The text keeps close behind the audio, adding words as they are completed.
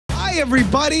Hi,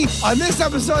 everybody. On this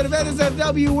episode of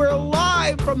NSFW, we're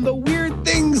live from the Weird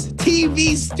Things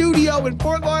TV studio in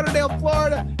Fort Lauderdale,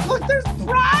 Florida. Look, there's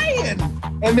Brian,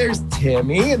 and there's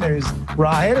Timmy, and there's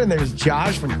Ryan, and there's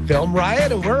Josh from Film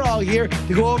Riot, and we're all here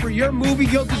to go over your movie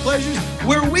guilty pleasures,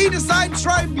 where we decide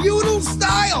tribunal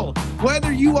style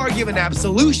whether you are given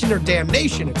absolution or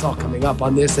damnation. It's all coming up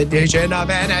on this edition of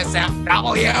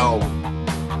NSFW.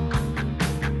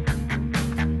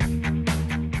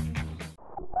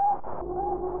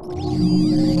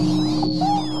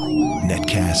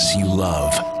 Netcasts you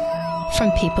love.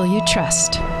 From people you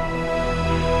trust.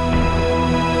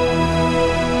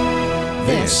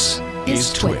 This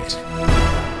is Twit.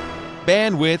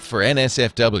 Bandwidth for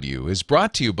NSFW is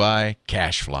brought to you by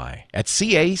Cashfly at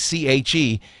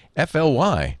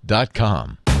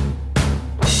CACHEFLY.com.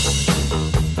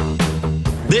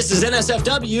 This is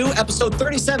NSFW, episode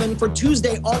 37 for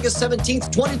Tuesday, August 17th,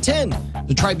 2010,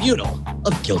 the Tribunal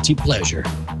of Guilty Pleasure.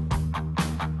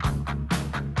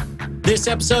 This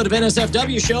episode of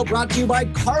NSFW Show brought to you by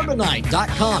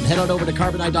Carbonite.com. Head on over to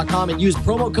Carbonite.com and use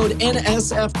promo code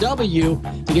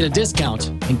NSFW to get a discount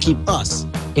and keep us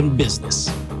in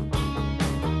business.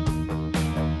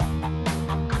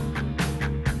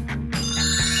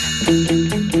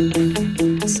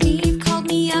 Steve called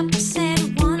me up,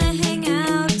 said, wanna hang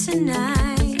out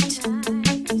tonight.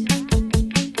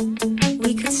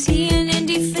 We could see an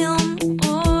indie film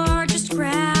or just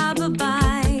grab a bite.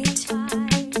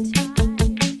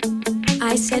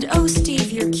 I said, oh, Steve,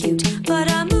 you're cute,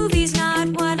 but a movie's not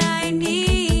what I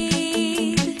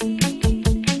need.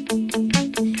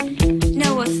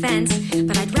 No offense,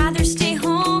 but I'd rather stay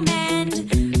home and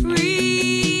read.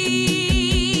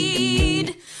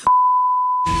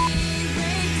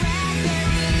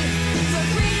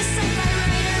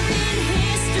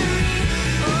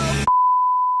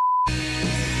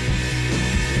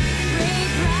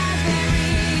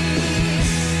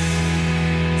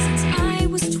 Since I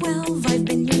was 12, I've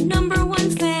been your number one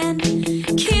fan.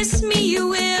 Kiss me,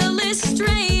 you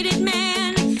illustrated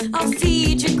man. I'll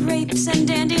feed you grapes and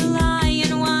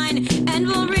dandelion wine, and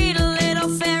we'll read a little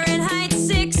Fahrenheit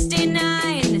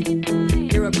 69.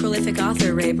 You're a prolific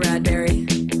author, Ray Bradbury.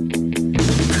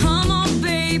 Come on,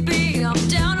 baby, I'm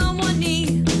down on one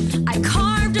knee. I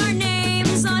carved our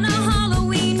names on a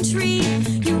Halloween tree.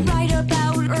 You write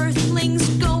about Earthlings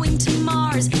going to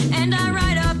Mars, and I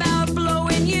write about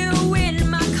blowing you in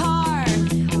my car.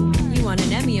 You won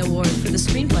an Emmy Award for the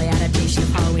screenplay adaptation of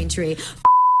Halloween Tree.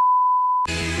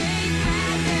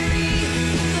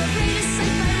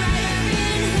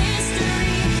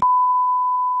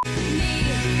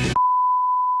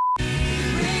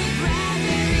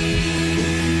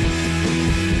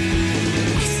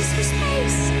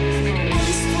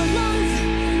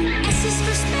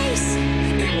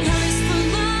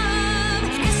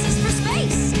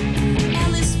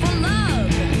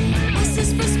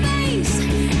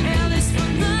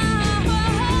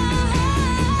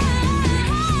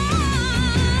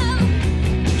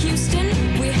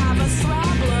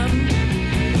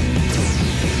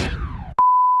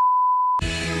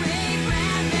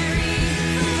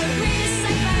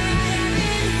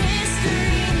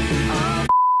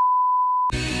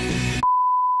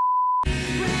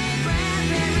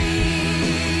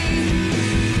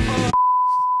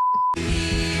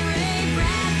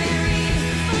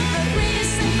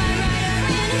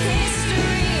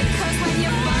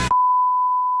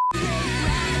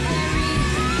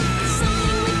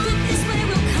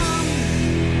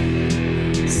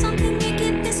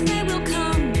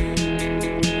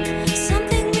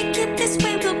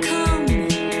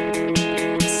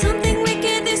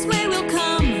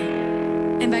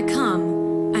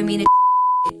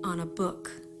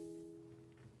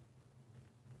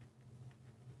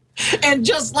 And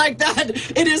just like that,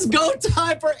 it is go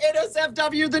time for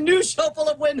NSFW, the news show full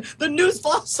of wind, the news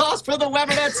sauce for the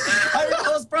Webernets. I'm your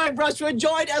host, Brian Brushwood,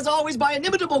 joined as always by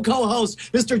inimitable co-host,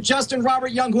 Mr. Justin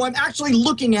Robert Young, who I'm actually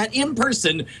looking at in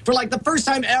person for like the first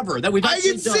time ever that we've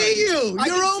actually done. I can see you.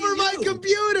 You're over my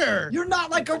computer. You're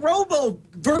not like a robo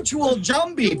virtual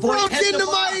Jumbie. You broke into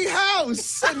my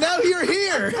house, and now you're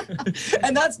here.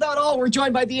 And that's not all. We're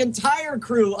joined by the entire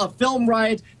crew of Film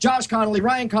Riot, Josh Connolly,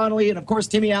 Ryan Connolly, and of course,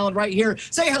 Timmy Allen right here.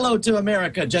 Say hello to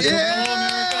America, gentlemen.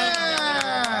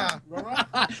 Yeah!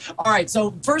 All right,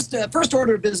 so first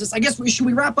order of business, I guess should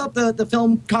we wrap up the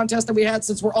film contest that we had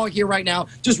since we're all here right now?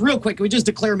 Just real quick, can we just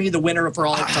declare me the winner for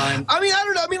all time? I mean, I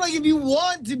don't know. I mean, like, if you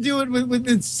want to do it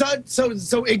with such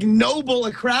so ignoble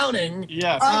a crowning,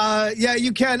 yeah, yeah,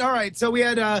 you can. All right, so we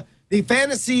had the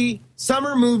Fantasy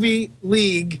Summer Movie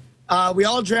League. We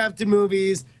all drafted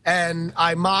movies, and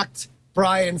I mocked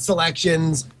Brian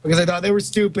selections because I thought they were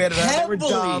stupid and they were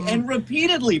Heavily dumb. and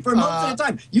repeatedly for most of the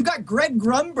time. You got Greg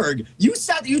Grunberg. You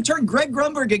turned Greg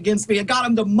Grunberg against me and got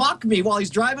him to mock me while he's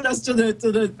driving us to the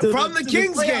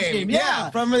Kings playoff game. Yeah,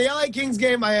 from the LA Kings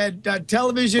game, I had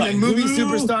television and movie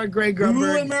superstar Greg Who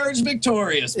Grunberg. emerged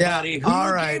victorious, buddy? Yeah.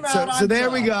 All right. So there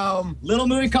we go. Little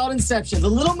movie called Inception. The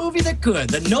little movie that could,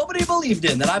 that nobody believed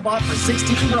in, that I bought for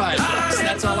 16 Brian bucks.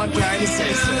 That's all I'm trying to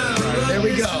say, sir. There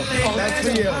we go. That's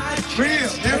for you. For you.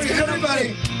 There we go,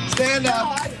 everybody. Stand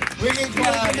up. We can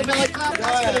clap. Belly clap.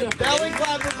 Belly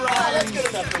clap for Brian. That's good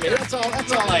enough for me. That's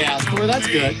all I asked for. That's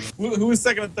good. Who was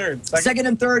second and third? Second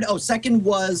and third. Oh, second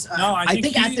was. No, I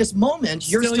think at this moment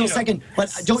you're still second.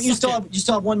 But don't you still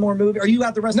have one more movie? Or you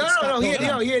have the rest? No. Of He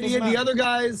had the other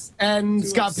guys and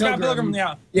Scott Pilgrim.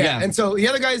 Yeah. And so the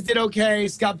other guys did okay.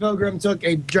 Scott Pilgrim took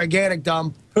a gigantic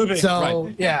dump.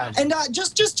 So yeah. And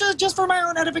just for my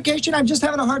own edification, I'm just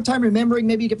having a hard time remembering.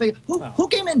 Maybe you can figure who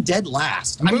came in dead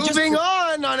last. Moving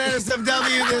on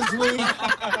NSFW this week.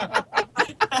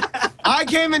 I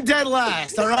came in dead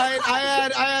last. All right. I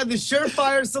had the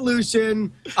surefire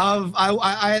solution of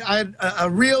I had a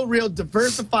real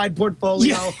diversified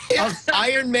portfolio of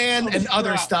Iron Man and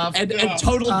other stuff and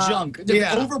total junk,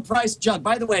 overpriced junk.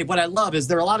 By the way, what I love is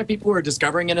there are a lot of people who are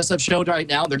discovering NSF Show right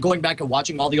now. They're going back and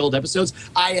watching all the old episodes.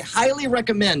 I highly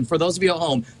recommend for those of you at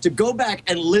home to go back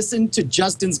and listen to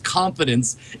Justin's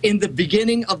confidence in the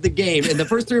beginning of the game in the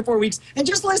first 3 or 4 weeks, and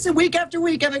just listen week after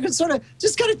week, and it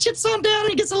kind of chips on down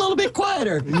and gets a little bit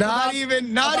quieter. Not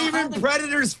even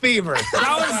Predator's fever.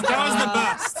 That was the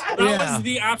best. That was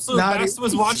the absolute best.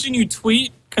 Was watching you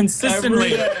tweet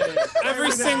consistently every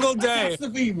single day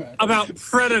about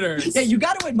Predators. Yeah, you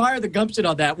got to admire the gumption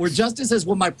on that, where Justin says,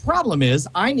 well, my problem is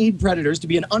I need Predators to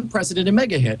be an unprecedented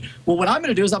mega hit. Well, what I'm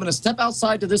going to do is I'm going to step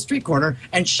outside to this street corner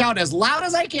and shout as loud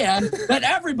as I can that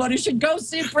everybody should go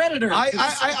see Predators.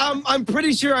 I'm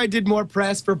pretty sure I did more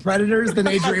press for Predators than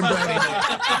Adrian Brody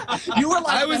did. You were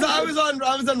like, I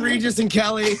was on Regis and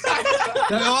Kelly.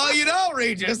 Well, you know,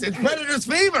 Regis, it's Predators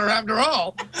fever after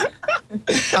all.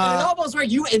 Almost right.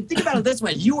 And think about it this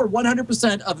way: you were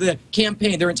 100% of the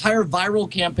campaign. Their entire viral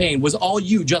campaign was all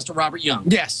you, Justin Robert Young.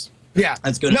 Yes. Yeah.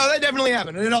 That's good. No, that definitely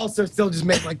happened. And it also still just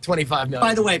made like 25 million.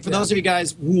 By the way, for those of you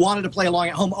guys who wanted to play along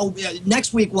at home,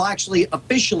 next week we'll actually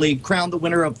officially crown the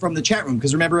winner from the chat room,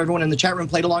 because remember, everyone in the chat room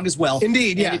played along as well.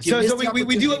 Indeed, yeah. So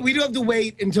we do have to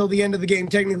wait until the end of the game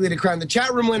technically to crown the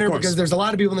chat room winner, because there's a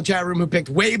lot of people in the chat room who picked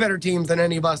way better teams than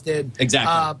any of us did.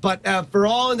 Exactly. But for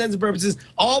all intents and purposes,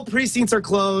 all precincts are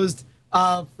closed.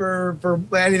 For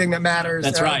anything that matters.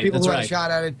 That's right. People who have a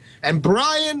shot at it. And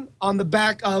Brian, on the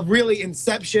back of really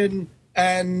Inception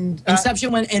and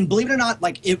believe it or not,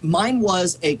 mine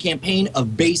was a campaign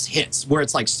of base hits, where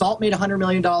it's like Salt made $100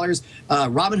 million,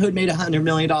 Robin Hood made $100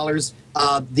 million,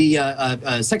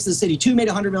 Sex and the City 2 made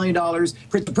 $100 million,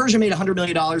 Prince of Persia made $100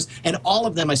 million, and all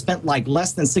of them I spent like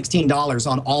less than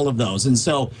 $16 on all of those. And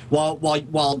so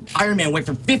while Iron Man went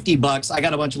for $50, I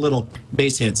got a bunch of little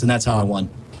base hits, and that's how I won.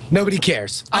 Nobody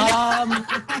cares. We're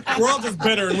all just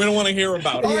bitter, and we don't want to hear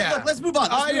about it. All right, look, let's move on.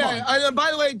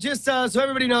 By the way, just so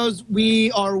everybody knows,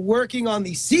 we are working on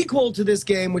the sequel to this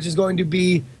game, which is going to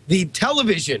be the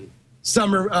television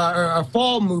summer or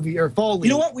fall movie or fall league.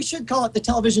 You know what? We should call it the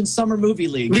Television Summer Movie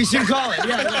League. We should call it,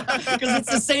 yeah. Because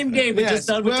it's the same game, but just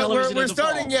done with television.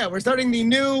 We're starting the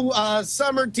new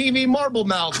summer TV marble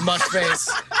mouth mush face.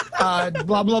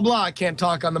 Blah blah blah. I can't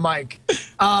talk on the mic.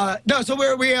 No,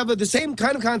 so we have the same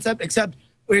kind of concept, except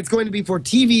it's going to be for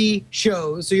TV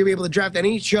shows. So you'll be able to draft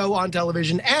any show on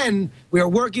television, and we are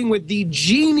working with the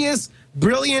genius,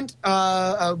 brilliant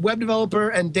web developer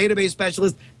and database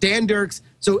specialist Dan Dirks.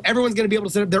 So everyone's going to be able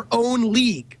to set up their own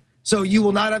league. So you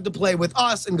will not have to play with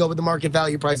us and go with the market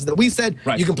value prices that we said.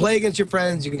 Right. You can play against your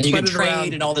friends. You can spread it around.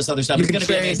 Trade and all this other stuff. It's going to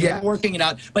be amazing. We're working it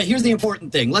out. But here's the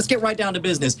important thing. Let's get right down to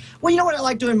business. Well, you know what I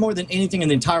like doing more than anything in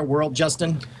the entire world,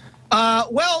 Justin?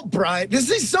 Well, Brian, this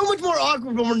is so much more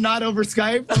awkward when we're not over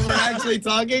Skype, when we're actually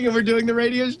talking and we're doing the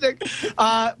radio shtick.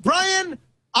 Brian,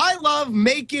 I love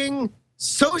making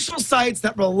social sites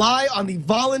that rely on the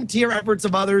volunteer efforts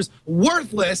of others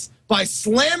worthless by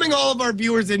slamming all of our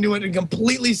viewers into it and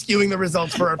completely skewing the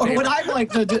results for our favor. Or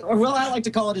what I like to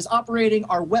call it is operating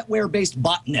our wetware-based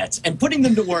botnets and putting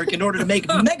them to work in order to make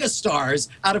megastars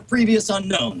out of previous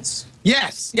unknowns.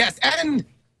 Yes. And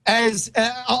as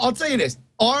I'll tell you this,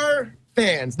 our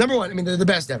fans, number one, I mean, they're the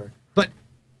best ever, but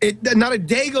not a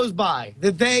day goes by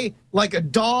that they, like a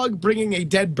dog bringing a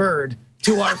dead bird,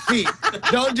 to our feet.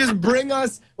 Don't just bring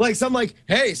us like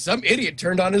hey, some idiot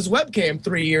turned on his webcam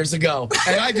 3 years ago,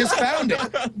 and I just found it.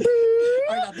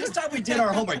 All right, now, this time we did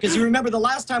our homework, because you remember the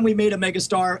last time we made a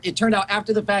megastar, it turned out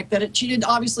after the fact that she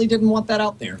obviously didn't want that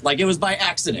out there. Like, it was by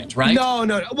accident, right? No.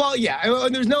 Well, yeah,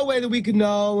 and there's no way that we could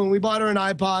know, and we bought her an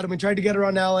iPod, and we tried to get her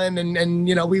on Ellen, and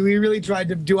you know, we really tried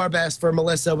to do our best for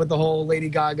Melissa with the whole Lady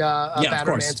Gaga Bad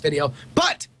Romance video.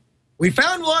 But we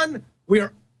found one. We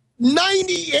are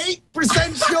 98%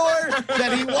 sure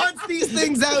that he wants these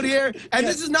things out here, and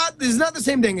this is not the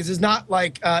same thing. This is not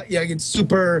like it's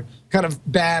super kind of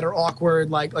bad or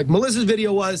awkward like Melissa's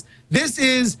video was. This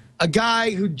is a guy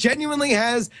who genuinely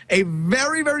has a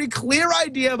very, very clear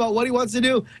idea about what he wants to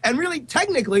do, and really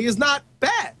technically is not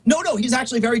bad. No, he's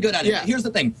actually very good at it. Yeah. Here's the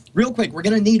thing, real quick, we're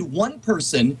gonna need one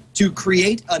person to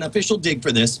create an official dig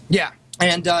for this. Yeah.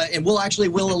 And we'll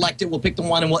elect it. We'll pick the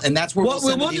one, and that's where we'll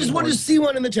just see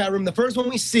one in the chat room. The first one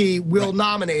we see, we'll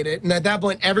nominate it, and at that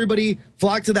point, everybody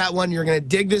flock to that one. You're gonna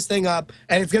dig this thing up,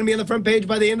 and it's gonna be on the front page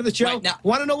by the end of the show. Right, now,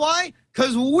 want to know why?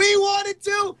 Because we want it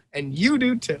to, and you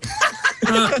do too.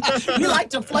 We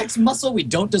like to flex muscle we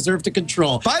don't deserve to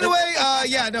control. By the way,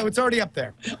 it's already up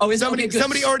there. Oh,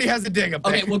 somebody already has a dig up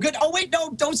there. Okay, well, good. Oh, wait, no,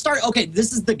 don't start. Okay,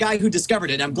 this is the guy who discovered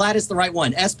it. I'm glad it's the right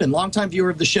one. Espen, longtime viewer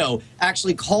of the show,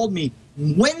 actually called me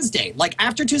Wednesday, like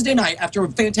after Tuesday night, after a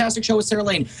fantastic show with Sarah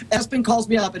Lane. Espen calls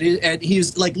me up, and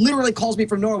he's like, literally calls me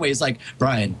from Norway. He's like,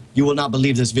 Brian, you will not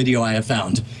believe this video I have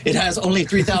found. It has only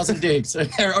 3,000 digs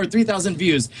or 3,000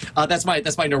 views. That's my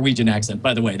Norwegian accent,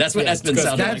 by the way. That's what Espen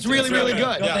sounded like. That's really good.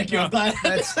 Yeah, thank you. I'm glad.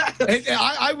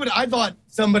 I thought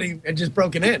somebody had just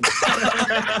broken in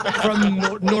from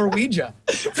Norwegia.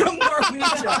 From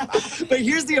Norwegia. But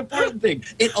here's the important thing.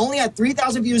 It only had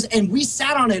 3,000 views, and we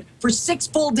sat on it for 6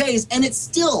 full days, and it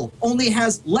still only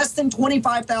has less than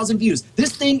 25,000 views.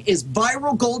 This thing is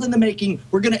viral gold in the making.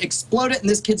 We're going to explode it, and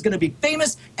this kid's going to be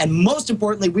famous. And most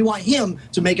importantly, we want him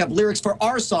to make up lyrics for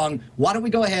our song. Why don't we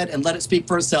go ahead and let it speak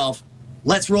for itself?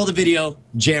 Let's roll the video,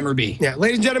 Jammer B. Yeah,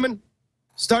 ladies and gentlemen,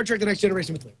 Star Trek: The Next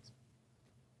Generation with lyrics.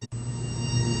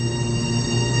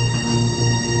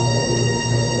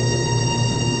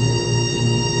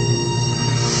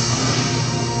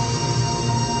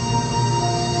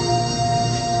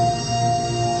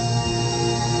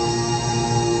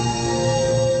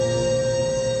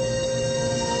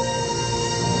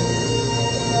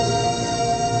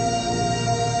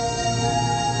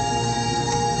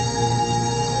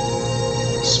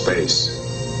 Space,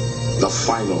 the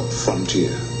final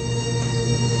frontier.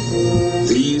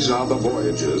 These are the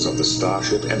voyages of the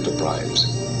Starship Enterprise.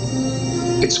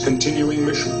 Its continuing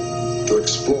mission to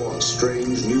explore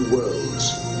strange new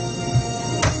worlds,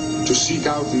 to seek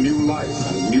out new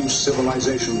life and new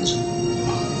civilizations,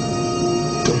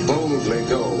 to boldly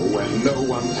go where no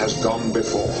one has gone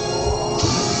before.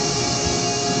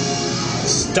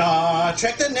 Star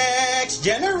Trek: The Next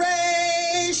Generation.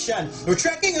 We're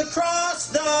trekking across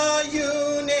the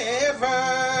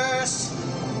universe.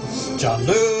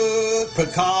 Jean-Luc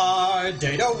Picard,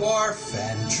 Data Worf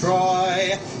and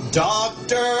Troy,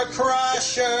 Dr.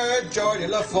 Crusher, Geordi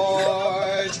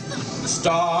LaForge.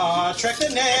 Star Trek: The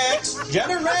Next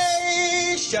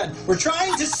Generation. We're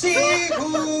trying to see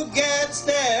who gets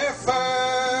there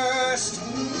first.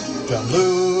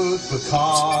 Jean-Luc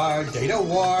Picard, Data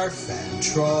Worf and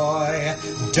Troy,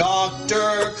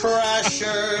 Dr.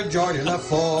 Crusher, Geordi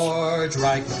LaForge,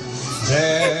 Riker.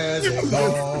 There they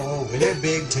go in a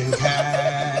big tin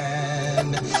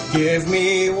can. Give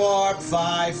me warp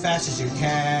 5 fast as you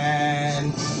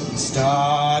can.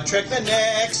 Star Trek: The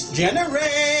Next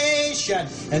Generation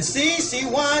and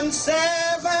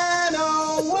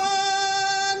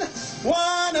CC-1701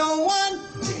 101.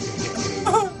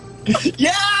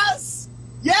 Yes!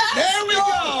 Yes! There we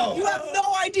go! You have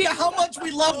no idea how much we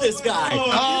love this guy. Oh,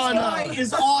 this guy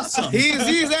is awesome.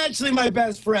 He's actually my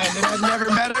best friend, and I've never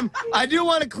met him. I do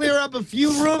want to clear up a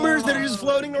few rumors that are just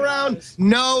floating around.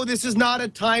 No, this is not a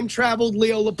time-traveled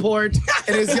Leo Laporte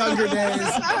in his younger days.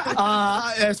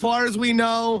 As far as we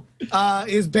know,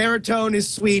 his baritone is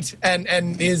sweet and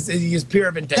is pure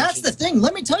of intention. That's the thing.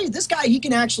 Let me tell you, this guy, he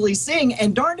can actually sing,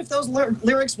 and darned if those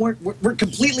lyrics were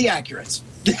completely accurate.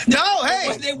 No,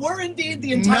 hey! They were indeed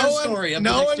the entire story of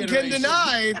no the one Next can Generation.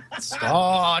 deny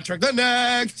Star Trek: The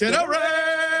Next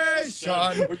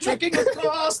Generation. We're trekking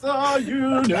across the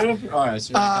universe. All right,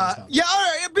 so all right.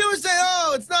 People say,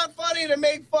 "Oh, it's not funny to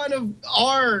make fun of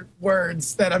our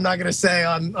words that I'm not going to say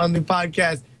on the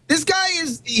podcast." This guy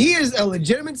is a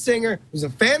legitimate singer who's a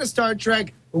fan of Star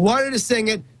Trek who wanted to sing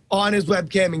it on his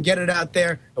webcam and get it out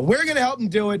there, and we're going to help him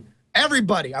do it.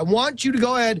 everybody, I want you to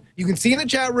go ahead. You can see in the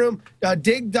chat room,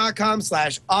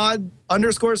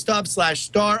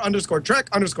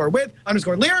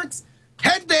 dig.com/odd_stub/star_trek_with_lyrics.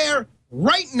 Head there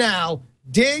right now.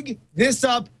 Dig this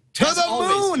up to the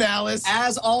moon, Alice.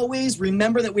 As always,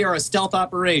 remember that we are a stealth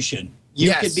operation.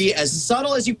 You can be as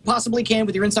subtle as you possibly can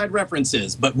with your inside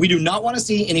references, but we do not want to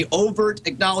see any overt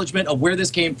acknowledgement of where this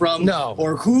came from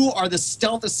or who are the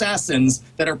stealth assassins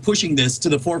that are pushing this to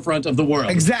the forefront of the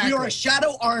world. Exactly. We are a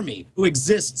shadow army who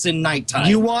exists in nighttime.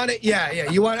 You want it?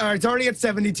 Yeah. You want? All right, it's already at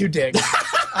 72 digs.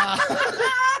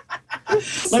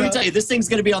 Let me tell you, this thing's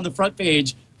going to be on the front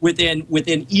page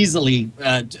within easily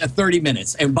 30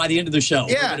 minutes, and by the end of the show,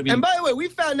 we're going to be. And by the way, we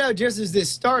found out just as this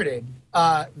started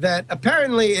that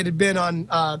apparently it had been on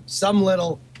some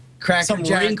little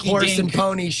crackerjack horse and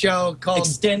pony show called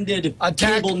Extended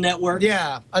Cable Network.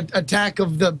 Yeah, Attack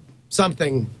of the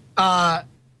something.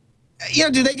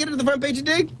 Did they get it to the front page of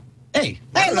Dig? Hey,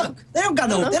 look! They don't got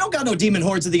no demon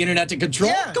hordes of the internet to control.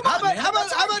 Yeah. Come on, how about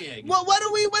well, why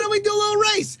don't we do a little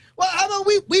race? Well, how about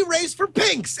we race for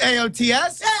pinks,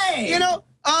 AOTS? Hey!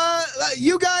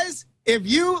 You guys, if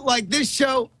you like this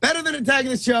show better than Attack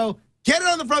of the Show, get it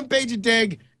on the front page of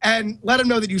Dig and let them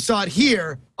know that you saw it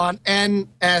here on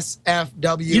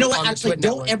NSFW. You know what? Actually,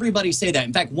 don't everybody say that.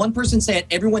 In fact, one person say it.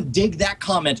 Everyone dig that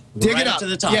comment right up to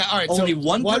the top. Yeah, all right. Only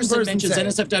one person mentions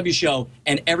NSFW show,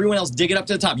 and everyone else dig it up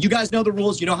to the top. You guys know the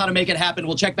rules. You know how to make it happen.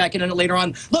 We'll check back in on it later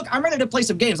on. Look, I'm ready to play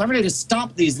some games. I'm ready to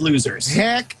stomp these losers.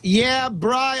 Heck yeah,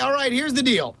 Bri. All right, here's the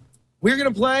deal. We're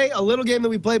going to play a little game that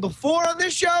we played before on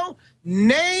this show.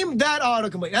 Name that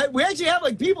autocomplete. We actually have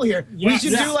people here. Yes. We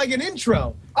should do an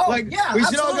intro. Oh, we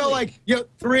should all go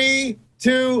 3,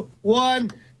 2,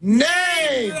 1.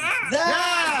 Name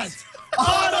that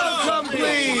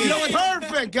autocomplete.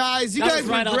 Perfect, guys. You guys were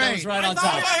great. Right on I top.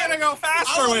 thought I had to go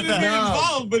faster with it.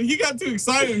 Involved, but he got too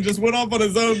excited and just went off on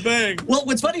his own thing. Well,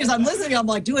 what's funny is I'm listening. I'm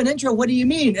like, do an intro. What do you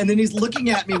mean? And then he's looking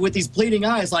at me with these pleading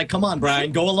eyes, like, "Come on,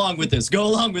 Brian, go along with this. Go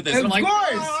along with this." And I'm like,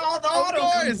 "Oh, the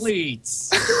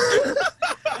autocompletes."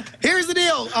 Here's the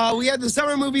deal. We had the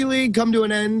Summer Movie League come to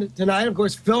an end tonight. Of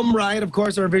course, Film Riot, of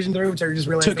course, our Vision 3, which I just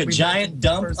realized took a giant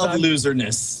dump of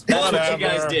loserness. That's what you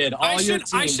guys did. All your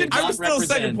team did not I'm still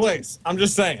second place. I'm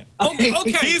just saying. Okay.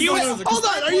 Hold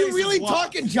on. Are you really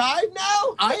talking jive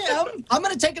now? I am. I'm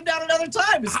going to take him down another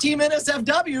time. It's Team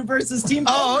NSFW versus Team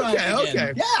Film Riot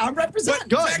again. Yeah, I'm representing.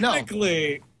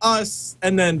 Technically, us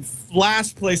and then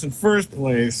last place and first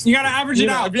place. You got to average it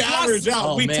out. If you average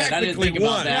out, we technically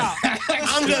won.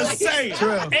 I'm just saying.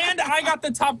 True. And I got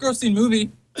the top grossing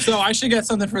movie, so I should get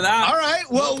something for that. All right.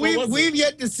 Well, we've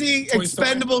yet to see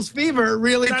Expendables Fever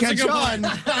really catch on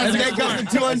and make up the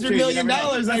 $200 million.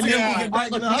 All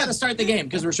right, look, we got to start the game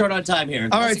because we're short on time here.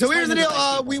 All right. So here's the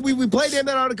deal. We played Name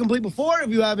That Autocomplete before. If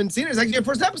you haven't seen it, it's actually our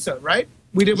first episode, right?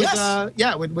 We did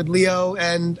with Leo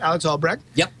and Alex Albrecht.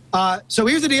 Yep. So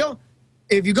here's the deal.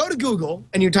 If you go to Google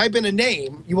and you type in a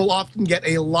name, you will often get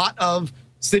a lot of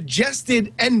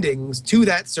suggested endings to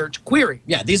that search query.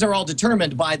 Yeah, these are all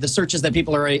determined by the searches that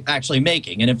people are actually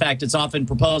making. And in fact, it's often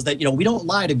proposed that, we don't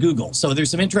lie to Google. So there's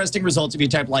some interesting results if you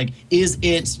type is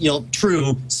it,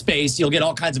 true, space, you'll get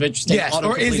all kinds of interesting autocompletes.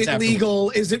 Or is it legal?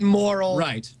 Is it moral?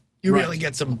 Right. You really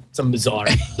get some bizarre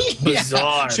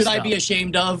stuff. Should I be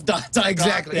ashamed of?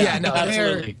 Exactly. Yeah, no,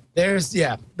 absolutely. Let's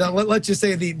just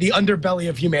say the underbelly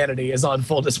of humanity is on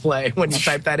full display when you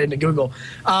type that into Google.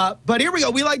 But here we go.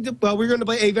 We're going to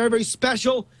play a very, very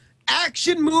special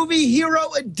action movie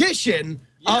hero edition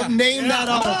of Name That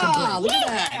Autocomplete. Look at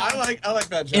that. I like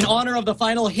that. In honor of the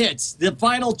final hits, the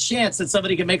final chance that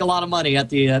somebody can make a lot of money at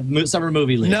the Summer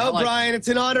Movie League. No, Brian, it's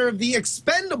in honor of the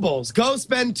Expendables. Go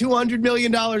spend $200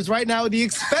 million right now with the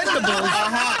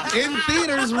Expendables in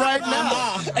theaters right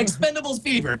now. Expendables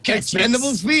Fever.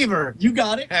 Expendables Fever. You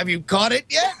got it. Have you caught it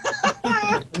yet?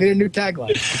 We need a new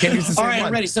tagline. I can't use the same All right, one.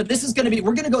 I'm ready. So this is going to be,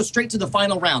 we're going to go straight to the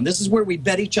final round. This is where we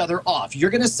bet each other off. You're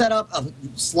going to set up a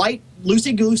slight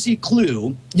loosey-goosey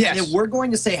clue. Yes. And we're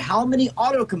going to say how many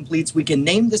autocompletes we can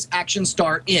name this action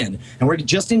star in. And we're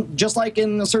just like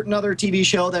in a certain other TV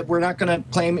show that we're not going to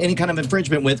claim any kind of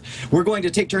infringement with, we're going to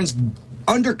take turns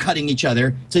undercutting each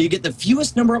other so you get the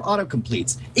fewest number of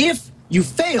autocompletes. If you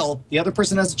fail, the other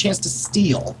person has a chance to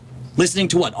steal. Listening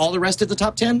to what? All the rest of the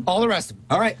top 10? All the rest of them.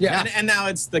 All right. Yeah. And now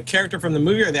it's the character from the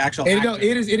movie or the actual actor? No,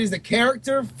 it is the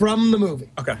character from the movie.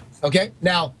 Okay. Okay.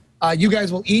 Now, you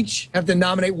guys will each have to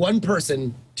nominate one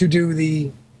person to do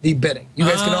the bidding. You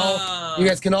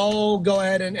guys can all go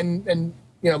ahead and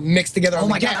mix together. Oh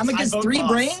my God! I'm against three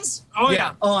brains. Oh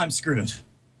yeah. Oh, I'm screwed.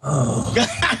 Oh.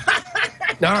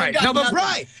 All right. No, but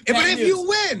Brian, if you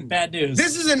win, bad news.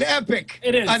 This is an epic.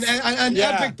 It is an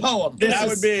epic poem. That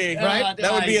would be right.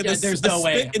 That would be there's no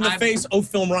way in the face of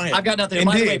Film Riot. I've got nothing.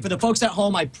 By the way, for the folks at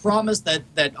home, I promise that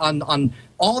on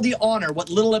all the honor, what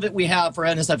little of it we have for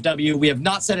NSFW, we have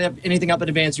not set anything up in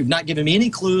advance. You've not given me any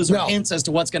clues or hints as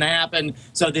to what's going to happen.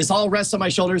 So this all rests on my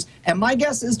shoulders. And my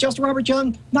guess is Justin Robert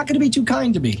Young not going to be too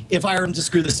kind to me if I were him to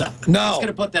screw this up. No. I'm just going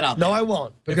to put that out. No, I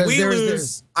won't. Because if we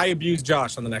lose, I abuse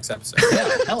Josh on the next episode.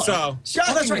 So,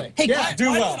 that's right. Hey,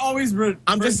 do well. Always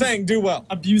I'm just saying, do well.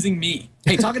 Abusing me.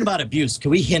 Hey, talking about abuse, can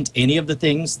we hint any of the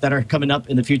things that are coming up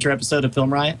in the future episode of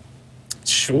Film Riot?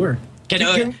 Sure.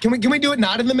 Can we do it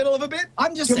not in the middle of a bit?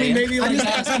 I'm just saying. saying. Maybe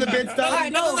after the bit stuff? I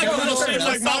know.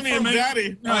 Like mommy and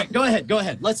daddy. All right, go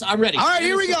ahead. I'm ready. All right,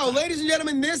 here we go. Ladies and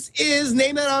gentlemen, this is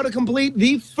Name That Autocomplete,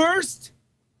 the first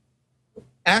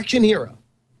action hero.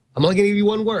 I'm only going to give you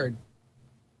one word.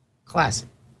 Classic.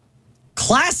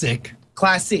 Classic?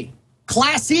 Classy.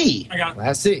 Classy. I got it.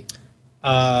 Classy.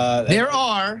 There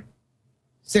are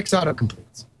 6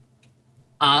 autocompletes.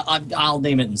 I'll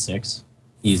name it in 6.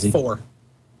 Easy. 4.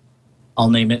 I'll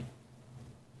name it.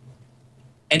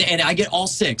 And I get all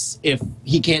 6 if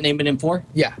he can't name it in 4?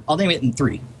 Yeah. I'll name it in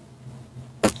 3.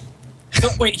 So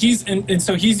wait,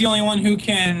 so he's the only one who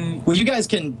can. Well, you guys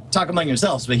can talk among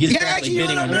yourselves, but he's actually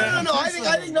bidding on that. No.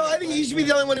 I think you should be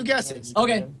the only one who guesses.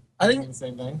 Okay. I think the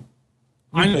same thing.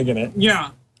 I'm thinking it.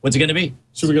 Yeah. What's it going to be?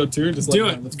 Should we go 2? Just do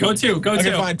it. Go 2. Go 2.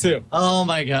 Okay, fine, 2. Oh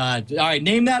my God! All right,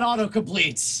 name that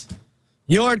autocompletes.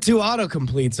 Your 2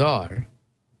 autocompletes are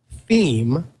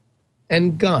theme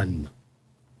and gun.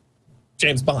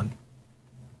 James Bond.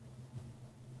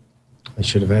 I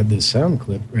should have had this sound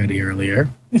clip ready earlier.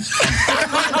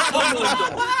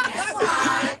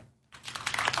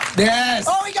 Yes.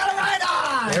 Oh, we got it right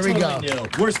on. There we go. Knew.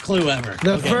 Worst clue ever.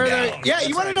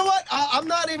 You want to know what? I'm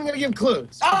not even going to give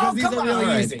clues because these are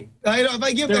really easy.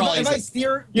 If I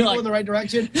steer people in the right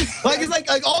direction,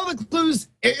 like all the clues,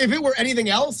 if it were anything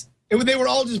else, they would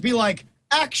all just be like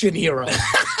action hero.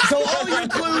 So all your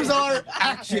clues are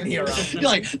action hero. You're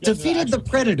like defeated the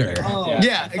predator.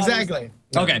 Yeah, exactly.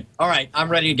 Okay. All right. I'm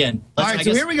ready again. All right.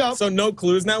 So here we go. So no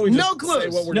clues now. We no just clues. Say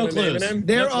what we're no gonna clues. name him.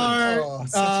 There are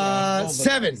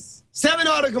 7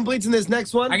 autocompletes in this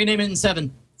next one. I can name it in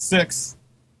 7. 6.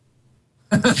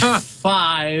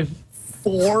 5.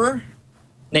 4.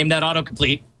 Name that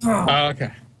autocomplete.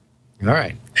 Okay. All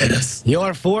right.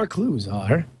 Your 4 clues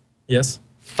are Yes.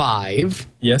 5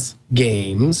 Yes.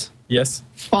 games, Yes.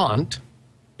 font,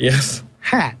 Yes.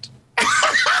 hat.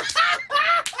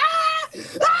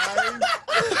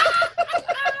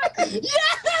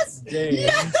 Yes!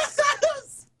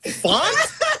 Yes! Font?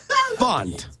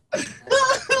 Font.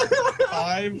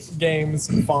 5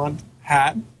 games, font,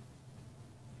 hat.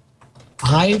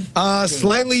 5?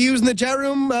 Slightly used in the chat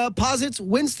room posits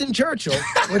Winston Churchill,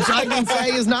 which I can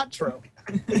say is not true.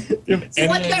 So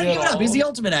why you gotta give it up? He's the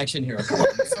ultimate action hero.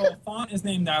 So a font is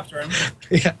named after him.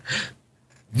 Yeah.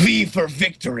 V for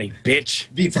victory, bitch.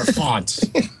 V for font.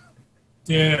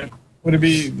 Dude. Would it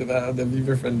be the V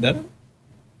for Vendetta?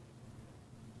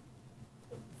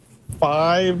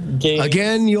 5 games.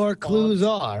 Again, your clues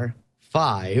are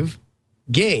 5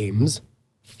 games,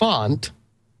 font,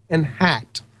 and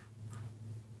hat.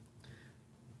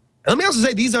 And let me also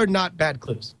say these are not bad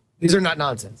clues. These are not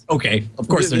nonsense. Okay, of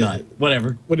course they're not.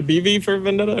 Whatever. Would it be V for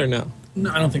Vendetta or no?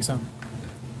 No, I don't think so.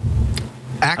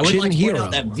 Action I would like to hero. point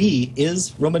out that V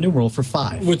is Roman numeral for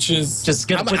 5. Which is just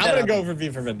gonna I'm put that gonna out. go for V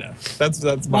for Vendetta. That's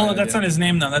my Well, that's idea. not his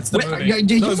name though. That's the movie. You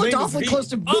his looked name is awfully V. close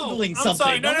to Googling I'm something.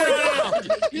 sorry. No.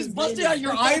 You just busted out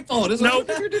your iPhone. It's Nope.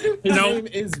 His name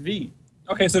is V.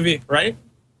 Okay, so V. Right?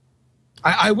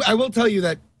 I will tell you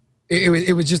that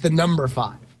it was just the number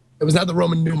 5. It was not the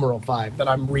Roman numeral 5 that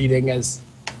I'm reading as.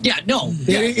 Yeah, no.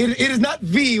 It is not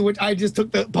V, which I just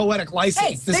took the poetic license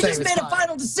Hey, to they say just was made a 5.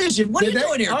 final decision. What are you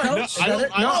doing here, Coach? I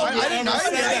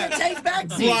didn't. Take back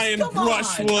Brian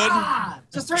Brushwood.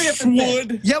 Just 3 different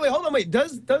things. Yeah, wait, hold on, wait.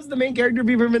 Does the main character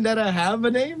V for Vendetta have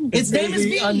a name? Its name is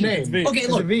V. Unnamed. Okay,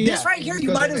 look, this right here,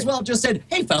 you might as well just said,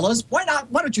 "Hey, fellas, why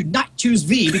don't you not choose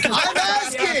V?" Because I'm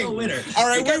asking. All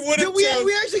right,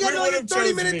 We actually got like a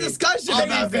 30-minute discussion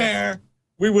about this.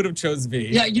 We would have chose V.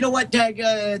 Yeah, you know what, Dag?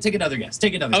 Take another guess.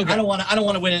 Take another. Okay. I don't want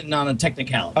to win it on a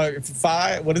technicality.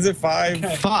 5. What is it? 5.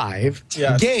 Okay. 5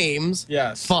 Yes. games.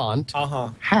 Yes. Font.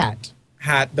 Hat.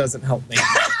 Hat doesn't help me.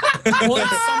 Well,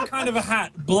 it's some kind of a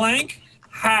hat. Blank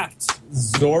hat.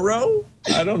 Zorro?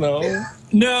 I don't know.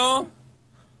 No.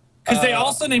 Because they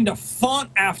also named a font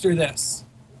after this.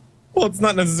 Well, it's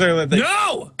not necessarily that they.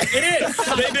 No! It is!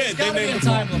 They did. Gotta be a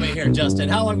time limit here, Justin.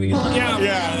 How long are we gonna? Yeah.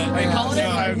 Yeah. Are you calling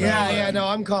it? Yeah, no,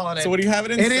 I'm calling it. So what do you have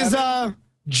it in? It is 7?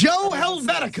 Joe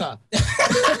Helvetica.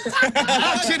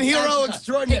 Action hero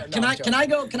extraordinaire. Can I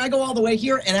go all the way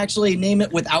here and actually name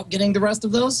it without getting the rest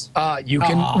of those? You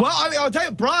can. Well, I'll tell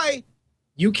you, Bri,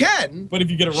 you can. But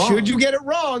if you get it wrong. Should you get it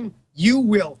wrong, you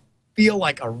will feel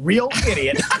like a real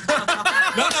idiot.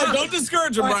 No, don't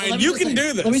discourage him, Right, Brian. You can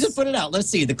do this. Let me just put it out. Let's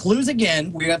see. The clues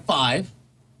again, we got 5.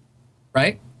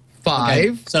 Right? 5.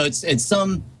 Okay. So it's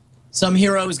some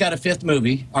hero who's got a 5th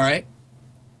movie. All right.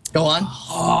 Go on.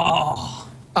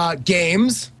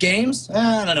 Games. Games?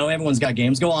 I don't know. Everyone's got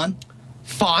games. Go on.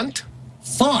 Font.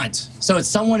 Font. So it's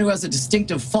someone who has a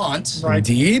distinctive font. Right.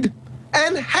 Indeed.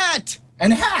 And hat.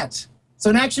 And hat. So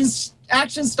an action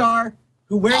star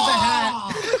who wears a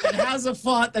hat and has a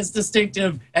font that's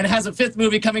distinctive and has a 5th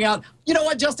movie coming out. You know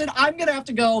what, Justin? I'm going to have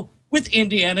to go with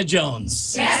Indiana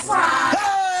Jones. Yes, Ron.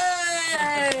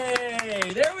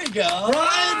 Hey! There we go.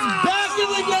 Brian's back in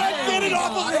the game. Get it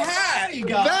off of the hat. There you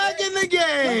go. Back in the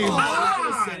game.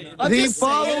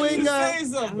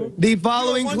 The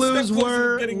following clues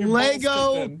were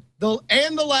Lego,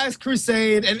 and the Last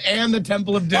Crusade, and the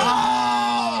Temple of Doom.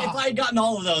 If I had gotten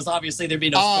all of those, obviously there'd be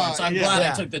no score. So I'm glad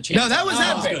I took the chance. No, that was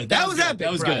epic. That was epic.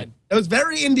 That was good. That was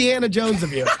very Indiana Jones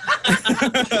of you.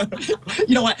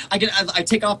 You know what? I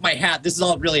take off my hat. This is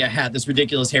all really a hat. This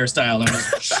ridiculous hairstyle.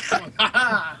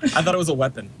 I thought it was a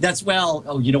weapon. That's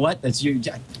Oh, you know what? That's you.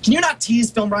 Can you not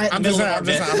tease Film Riot? I'm just saying.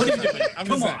 What are you doing?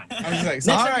 Come on.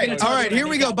 All right. Here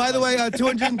we go. By the way,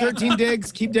 213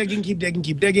 digs. Keep digging. Keep digging.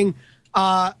 Keep digging.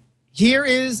 Here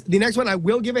is the next one. I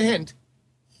will give a hint.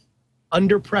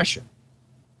 Under pressure.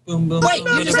 Boom, boom. Wait,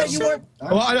 you just said you were.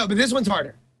 Well, I know, but this one's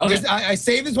harder. Okay. I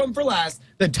saved this one for last.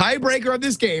 The tiebreaker of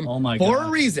this game for a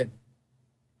reason.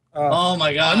 Oh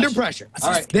my god. Under pressure.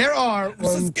 All right. There are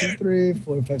 1, 2, 3,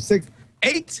 4, 5, 6,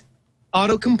 8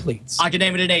 autocompletes. I can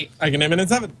name it in 8. I can name it in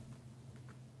 7.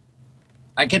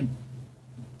 I can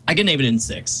name it in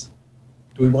 6.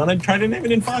 Do we want to try to name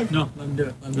it in 5? No, let him do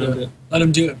it. Let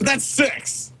him do it. But that's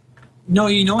 6. No,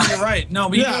 you know what? You're right. No,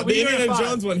 the Indiana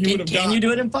Jones one, he would have done. Can you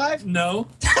do it in 5? No.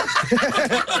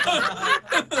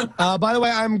 By the way,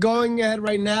 I'm going ahead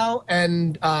right now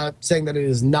and saying that it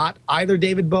is not either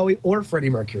David Bowie or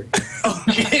Freddie Mercury.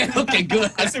 Okay,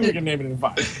 good. I say we can name it in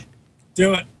 5.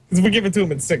 Do it. Because if we give it to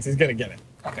him in 6, he's going to get it.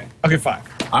 Okay,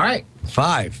 5. All right.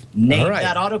 5. Name All right.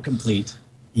 that autocomplete.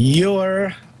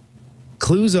 Your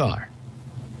clues are.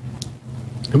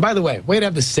 And by the way, way to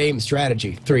have the same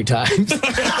strategy 3 times.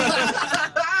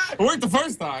 It worked the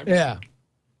first time. Yeah.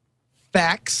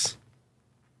 Facts.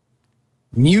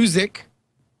 Music.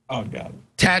 Oh, God.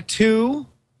 Tattoo.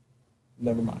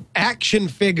 Never mind. Action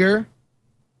figure.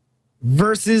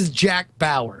 Versus Jack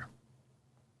Bauer.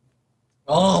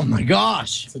 Oh, my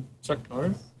gosh. Is it Chuck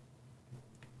Norris?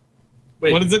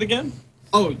 Wait. What is it again?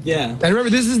 Oh, yeah. And remember,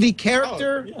 this is the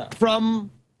character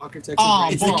from... Oh,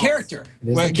 it's the character. It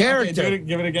is the character. Okay,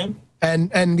 give it again.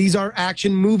 And these are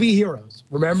action movie heroes.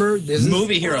 Remember, this is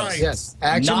movie heroes. Yes,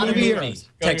 action Not movie a movie. heroes.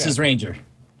 Texas Ranger.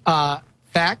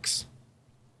 Facts,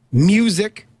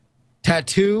 music,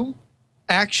 tattoo,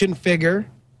 action figure,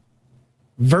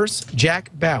 verse Jack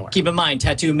Bauer. Keep in mind,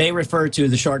 tattoo may refer to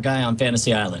the short guy on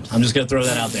Fantasy Island. I'm just going to throw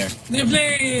that out there.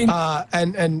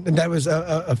 And that was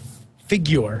a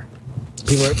figure.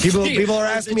 People are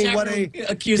asking me what a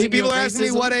FIGGER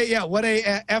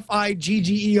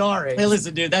is. Hey,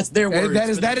 listen, dude, that's their word.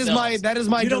 That is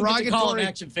my derogatory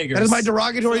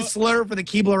slur for the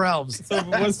Keebler elves. So if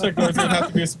it was Chuck Norris, it would have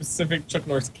to be a specific Chuck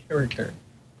Norris character.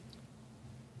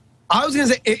 I was gonna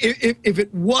say if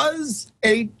it was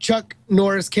a Chuck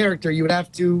Norris character, you would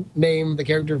have to name the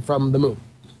character from the movie.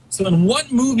 So in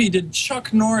what movie did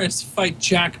Chuck Norris fight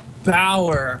Jack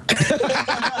Bauer?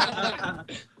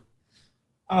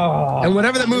 And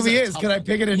whatever the movie is, can I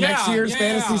pick it in next year's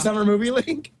Fantasy Summer Movie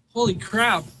League? Holy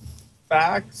crap.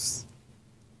 Facts,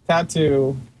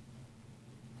 tattoo,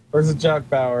 versus Jack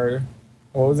Bauer.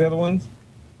 What was the other ones?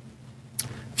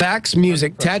 Facts,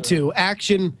 music, tattoo,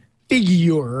 action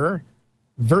figure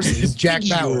versus Jack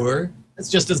Bauer. It's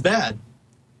just as bad.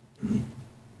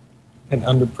 And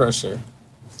under pressure.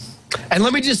 And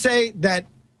let me just say that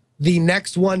the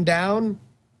next one down,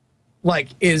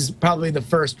 is probably the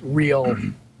first real.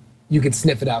 You could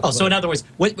sniff it out. Oh, so in other words,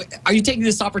 are you taking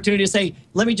this opportunity to say?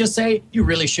 Let me just say, you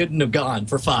really shouldn't have gone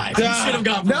for 5. You should have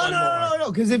gone for one more. No.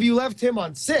 Because if you left him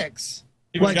on 6,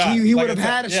 he would have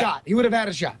had a shot. He would have had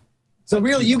a shot. So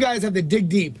really, you guys have to dig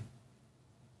deep.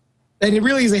 And it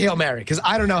really is a Hail Mary, because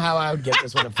I don't know how I would get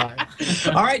this one at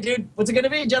 5. All right, dude. What's it going to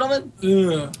be, gentlemen?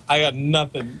 I got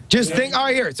nothing. Just think. All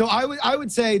right, here. So I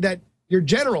would say that your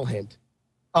general hint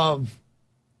of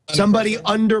somebody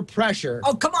under pressure.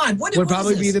 Oh, come on. Would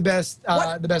probably be the best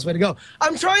way to go.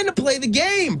 I'm trying to play the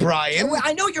game, Brian.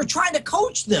 I know. trying to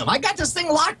coach them. I got this thing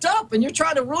locked up, and you're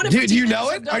trying to ruin it. Do you know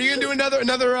it? Are you gonna do another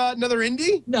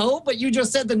indie? No, but you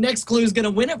just said the next clue is gonna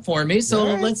win it for me. So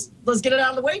let's get it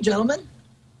out of the way, gentlemen.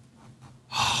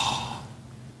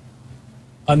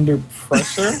 Under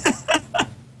pressure.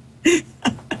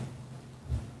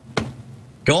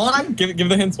 Go on. Give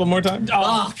the hints one more time.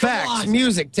 Facts,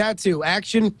 music, tattoo,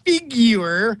 action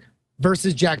figure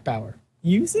versus Jack Bauer.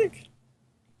 Music?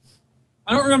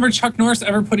 I don't remember Chuck Norris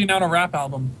ever putting out a rap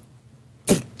album.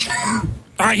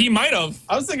 He might have.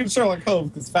 I was thinking Sherlock Holmes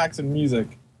because facts and music.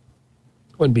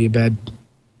 Wouldn't be bad.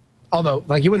 Although,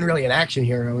 like, he wasn't really an action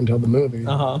hero until the movie.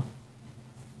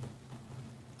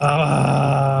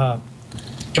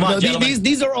 Come on,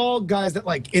 these are all guys that,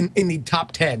 like, in the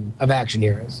top 10 of action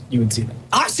heroes, you would see them.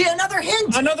 I see another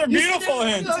hint. Another beautiful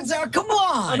hint. Come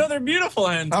on. Another beautiful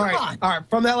hint. All right.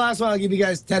 From that last one, I'll give you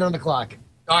guys 10 on the clock.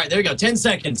 All right, there you go. 10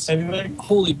 seconds. Anything?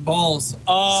 Holy balls.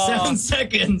 7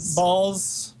 seconds.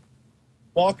 Balls.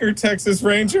 Walker, Texas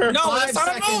Ranger. No, 5 that's not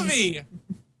seconds. a movie.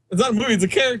 It's not a movie, it's a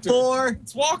character. 4,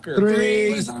 It's Walker.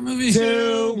 3, It's not a movie.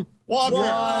 2, Walker.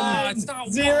 1, It's not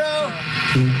 0.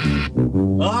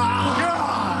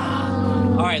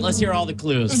 All right, let's hear all the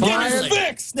clues. This game is Finally.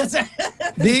 fixed. That's it.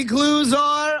 The clues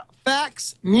are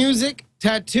facts, music,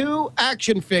 tattoo,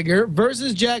 action figure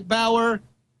versus Jack Bauer,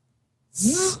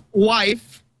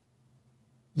 wife,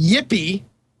 Yippee,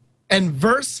 and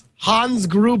verse Hans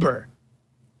Gruber.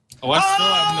 Oh, I still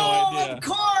have no idea. Of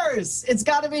course. It's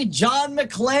got to be John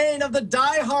McClane of the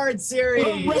Die Hard series.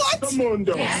 What?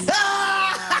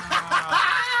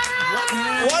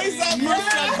 Why is that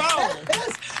versus Jack Bauer?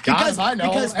 God, I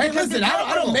know. Hey, listen,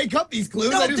 I don't make up these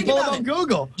clues. No, I just think pull about them on it.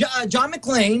 Google. John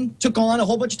McClane took on a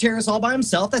whole bunch of terrorists all by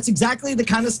himself. That's exactly the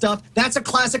kind of stuff. That's a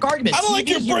classic argument. I don't like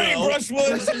your brain, Brushwood.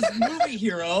 Versus movie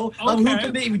hero of who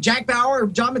could be Jack Bauer or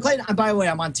John McClane. And by the way,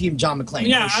 I'm on team John McClane.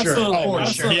 Yeah, for sure. absolutely. For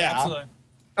Absolutely. sure. Yeah. Absolutely.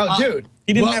 Oh, dude.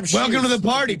 He didn't have Welcome to shoes, the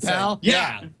party, you could say. pal.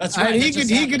 Yeah, that's right. And That just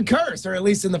he happened. could curse, or at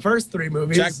least in the first 3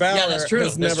 movies. Jack Bauer that's true.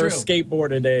 has That's never true.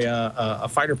 skateboarded a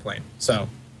fighter plane. So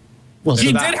Well,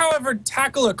 He that. did, however,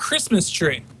 tackle a Christmas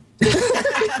tree.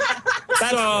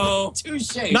 So,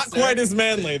 touche. not sir. quite as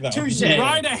manly though. Touche.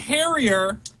 ride a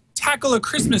Harrier, tackle a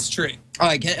Christmas tree. All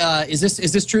right, is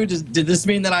this true? Did this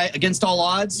mean that I, against all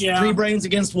odds, Yeah. 3 brains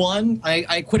against 1, I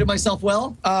acquitted myself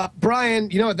well? Brian,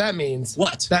 you know what that means?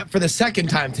 What? That for the second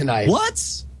time tonight.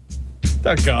 What?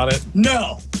 That got it.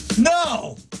 No.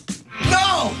 No.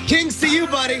 No. Kings to you,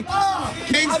 buddy. Oh,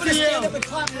 Kings I'm going to to stand up you. and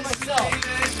clap for myself.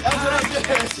 That's what I'm doing.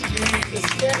 The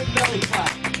standing belly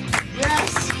clap.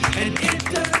 Yes. And it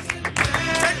doesn't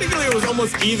Technically, it was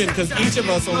almost even because each of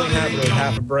us only had like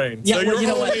half a brain. Yeah, so well, you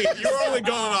know what? you're only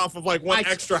going off of like one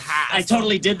extra half. I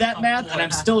totally did that math, and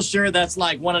I'm still sure that's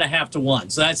like 1.5 to 1.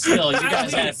 So that's still, you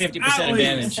guys had a 50%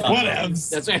 advantage. Whatevs.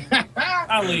 That's right.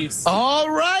 At least. All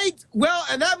right. Well,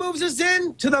 and that moves us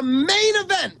in to the main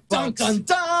event. Dun, folks. dun,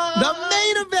 dun. The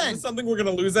main Is event. this something we're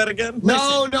gonna lose at again?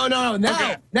 No.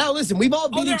 Okay. Now, listen. We've all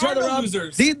beat there each are other no up.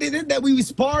 losers. That we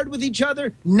sparred with each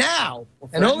other. Now,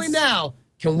 and only now,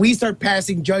 can we start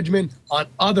passing judgment on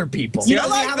other people. You know, I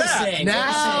we like have that. a saying. We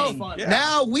have a saying.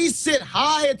 Now we sit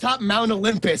high atop Mount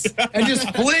Olympus and just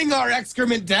fling our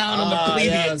excrement down on the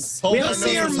plebeians. yes. We The have a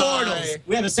mere saying- mortals.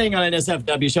 We have a saying on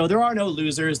NSFW show, there are no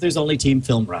losers, there's only Team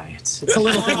Film Riot. It's a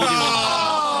little thing we do. Oh,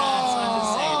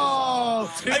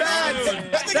 I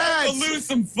think I have to lose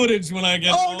some footage when I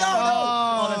get home.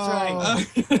 That's right.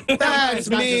 That's It's not just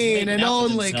mean making and out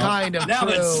with only himself. kind of Now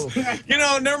true. it's- You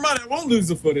know, never mind. I won't lose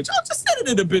the footage. I'll just edit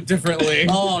it a bit differently.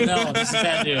 Oh no, this is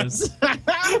bad news.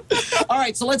 All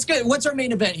right, so let's get. What's our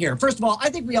main event here? First of all, I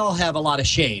think we all have a lot of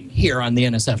shame here on the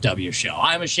NSFW show.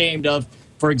 I'm ashamed of,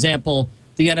 for example,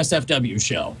 the NSFW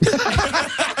show.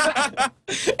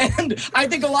 And I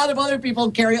think a lot of other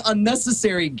people carry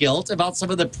unnecessary guilt about some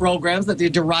of the programs that they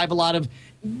derive a lot of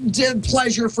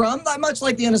pleasure from, not much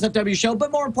like the NSFW show,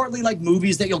 but more importantly, like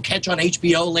movies that you'll catch on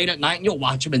HBO late at night and you'll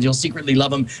watch them and you'll secretly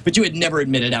love them, but you would never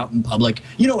admit it out in public.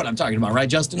 You know what I'm talking about, right,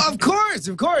 Justin? Of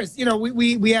course. You know,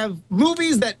 we have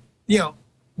movies that, you know,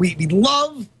 we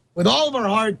love with all of our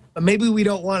heart, but maybe we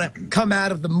don't want to come out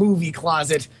of the movie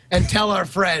closet and tell our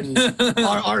friends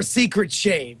our secret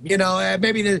shame. You know,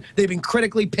 maybe they've been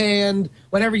critically panned.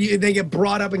 Whenever they get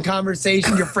brought up in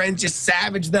conversation, your friends just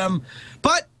savage them.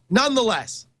 But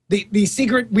nonetheless, the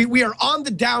secret, we are on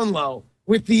the down low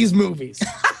with these movies.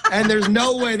 and there's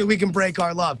no way that we can break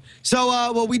our love.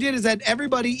 So what we did is that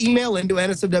everybody email into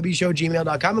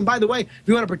nsfwshow@gmail.com. And by the way, if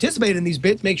you want to participate in these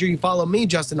bits, make sure you follow me,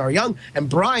 Justin R. Young, and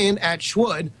Brian at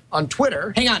Schwood on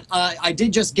Twitter. Hang on. I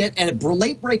did just get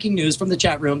late breaking news from the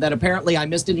chat room that apparently I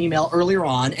missed an email earlier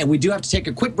on, and we do have to take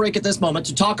a quick break at this moment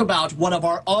to talk about one of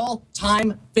our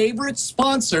all-time favorite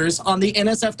sponsors on the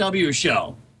NSFW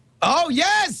show. Oh,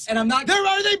 yes! And I'm not...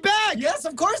 Are they back? Yes,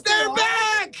 of course they're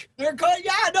back! They're good.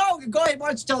 Yeah, no. Go ahead. Why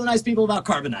don't you tell the nice people about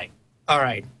Carbonite? All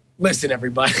right. Listen,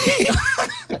 everybody.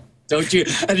 Don't you?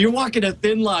 And you're walking a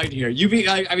thin line here.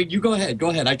 I mean, you go ahead.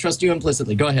 Go ahead. I trust you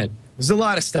implicitly. Go ahead. There's a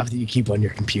lot of stuff that you keep on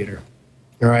your computer.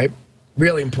 All right?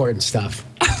 Really important stuff.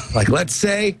 Like, let's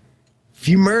say if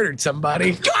you murdered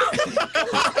somebody.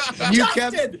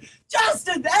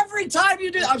 Justin, every time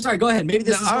you do... I'm sorry, go ahead. Maybe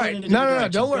this is... All right. No,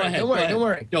 don't worry. Don't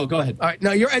worry. Go ahead. All right.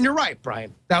 No, you're right,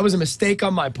 Brian. That was a mistake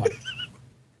on my part.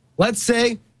 Let's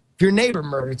say if your neighbor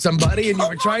murdered somebody and you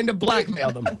were trying to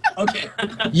blackmail them. Okay.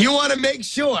 You want to make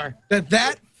sure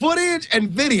that footage and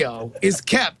video is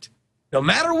kept no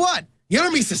matter what. You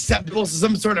don't be susceptible to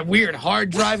some sort of weird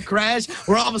hard drive crash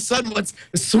where all of a sudden what's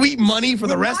sweet money for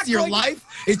the rest of your life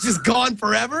is just gone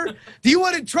forever. Do you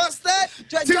want to trust that?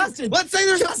 Justin. Let's say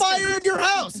there's a fire in your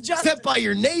house set by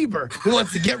your neighbor who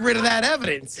wants to get rid of that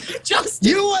evidence. Justin.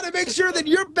 You want to make sure that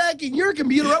you're backing your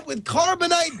computer up with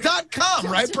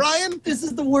Carbonite.com, right, Brian? This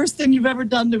is the worst thing you've ever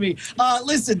done to me.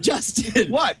 Listen,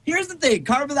 Justin. What? Here's the thing.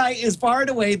 Carbonite is far and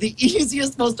away the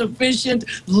easiest, most efficient,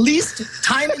 least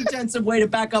time-intensive way to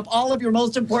back up all of your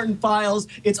most important files.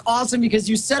 It's awesome because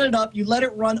you set it up, you let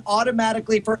it run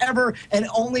automatically forever, and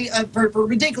only for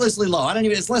ridiculously low.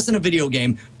 It's less than a video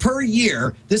game per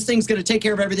year. This thing's going to take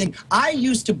care of everything. I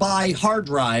used to buy hard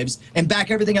drives and back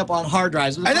everything up on hard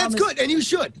drives. And that's good, and you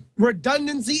should.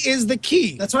 Redundancy is the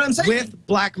key. That's what I'm saying. With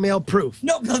blackmail proof.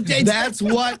 No, that's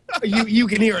what you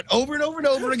can hear it over and over and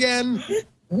over again.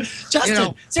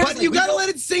 Justin, but you got to let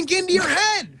it sink into your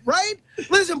head, right?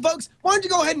 Listen, folks, why don't you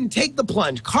go ahead and take the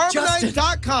plunge?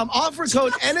 Carbonite.com, offer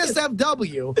code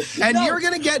NSFW, and you're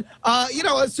going to get,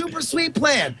 a super sweet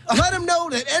plan. Let them know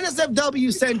that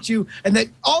NSFW sent you and that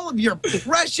all of your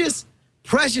precious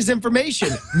information,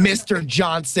 Mr.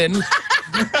 Johnson,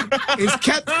 is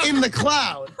kept in the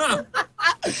cloud. All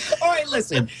right,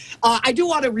 listen. I do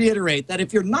want to reiterate that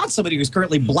if you're not somebody who's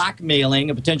currently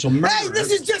blackmailing a potential murderer... Hey,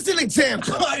 this is just an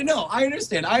example. I know. I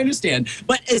understand.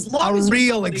 But as long as... A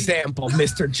real example,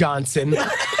 Mr. Johnson.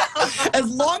 As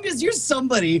long as you're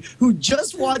somebody who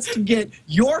just wants to get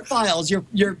your files,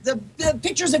 the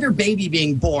pictures of your baby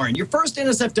being born, your first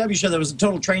NSFW show that was a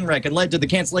total train wreck and led to the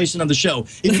cancellation of the show,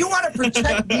 if you want to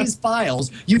protect these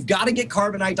files, you've got to get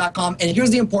Carbonite.com. And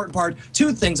here's the important part.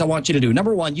 2 things I want you to do.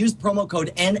 Number 1, use promo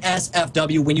code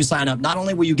NSFW when you sign up. Not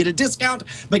only will you get a discount,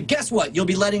 but guess what? You'll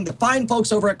be letting the fine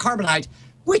folks over at Carbonite,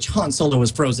 which Han Solo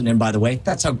was frozen in, by the way.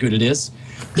 That's how good it is.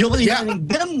 You'll be letting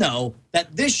them know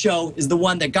that this show is the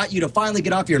one that got you to finally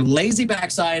get off your lazy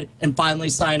backside and finally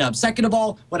sign up. Second of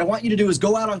all, what I want you to do is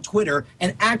go out on Twitter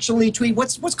and actually tweet.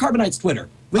 What's Carbonite's Twitter?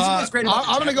 I'm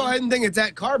going to go ahead and think it's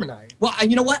at Carbonite. Well,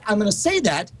 you know what? I'm going to say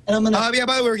that, and I'm going to... yeah,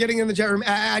 by the way, we're getting in the chat room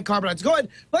at Carbonite. So go ahead.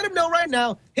 Let him know right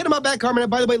now. Hit him up at Carbonite.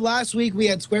 By the way, last week we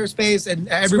had Squarespace, and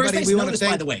everybody Squarespace we want to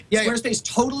thank... by the way. Squarespace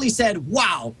totally said,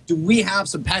 wow, do we have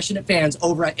some passionate fans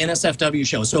over at NSFW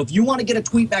Show. So if you want to get a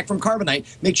tweet back from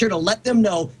Carbonite, make sure to let them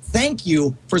know thank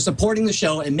you for supporting the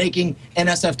show and making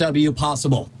NSFW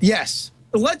possible. Yes.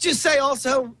 Let's just say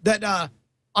also that...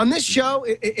 on this show,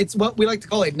 it's what we like to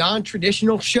call a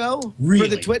non-traditional show for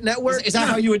the Twit Network. Is that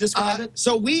how you would describe it?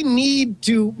 So we need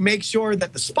to make sure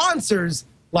that the sponsors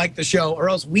like the show, or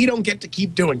else we don't get to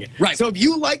keep doing it. Right. So if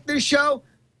you like this show,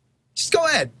 just go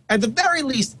ahead. At the very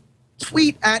least,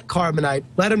 tweet at Carbonite.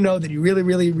 Let them know that you really,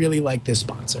 really, really like this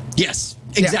sponsor. Yes.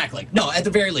 Exactly. Yeah. No, at the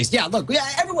very least. Yeah, look,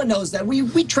 everyone knows that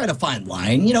we tread a fine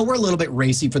line. We're a little bit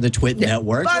racy for the Twit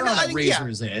Network. We're on a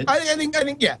razor's edge. I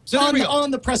think, yeah. So on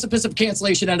the precipice of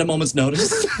cancellation at a moment's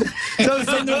notice. So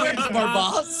from the words of our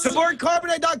boss. Support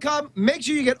Carbonite.com. Make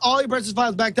sure you get all your precious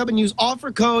files backed up and use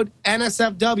offer code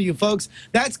NSFW, folks.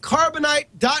 That's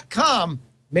Carbonite.com.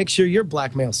 Make sure your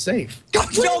blackmail's safe. No.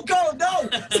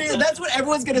 See, that's what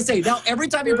everyone's going to say. Now, every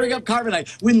time you bring up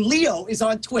Carbonite, when Leo is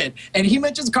on Twit and he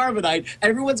mentions Carbonite,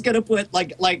 everyone's going to put,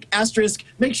 like asterisk,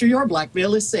 make sure your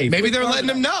blackmail is safe. Maybe they're letting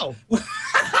him know. But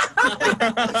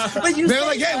they're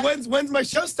like, hey, when's my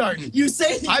show starting? You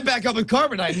say I back up with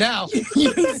Carbonite now.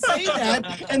 You say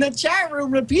that, and the chat room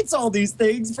repeats all these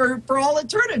things for all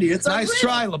eternity. It's nice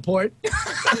try, Laporte.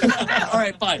 All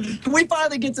right, fine. Can we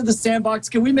finally get to the sandbox?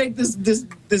 Can we make this game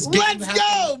Let's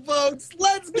go, folks.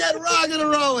 Let's get rocking and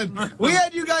rolling. We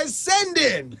had you guys send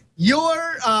in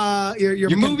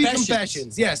your movie confessions.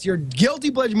 confessions. Yes, your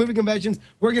guilty pleasure movie confessions.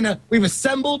 We've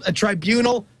assembled a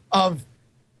tribunal of,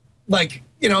 like,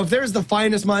 you know, if there's the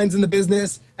finest minds in the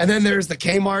business, and then there's the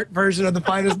Kmart version of the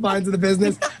finest minds in the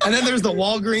business, and then there's the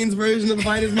Walgreens version of the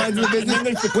finest minds in the business. And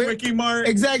then there's the Quickie Mart.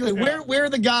 Exactly. Yeah. We're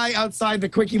the guy outside the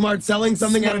Quickie Mart selling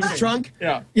something out of his trunk.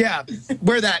 Yeah. Yeah.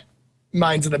 We're that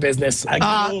minds of the business. I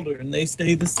get older and they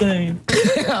stay the same.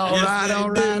 all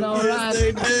right.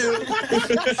 They do.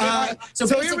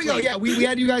 So here we go. Yeah, we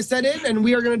had you guys sent in, and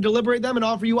we are going to deliberate them and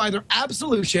offer you either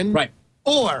absolution, Right.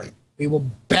 or we will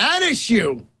banish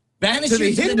you Banish to the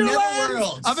you to the hinterlands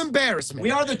netherworlds of embarrassment. We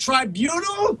are the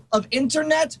tribunal of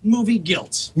internet movie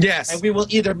guilt. Yes. And we will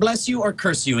either bless you or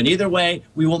curse you. And either way,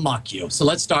 we will mock you. So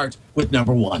let's start with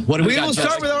number one. What do we got, will start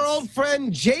Justin? with our old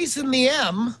friend Jason the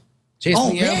M.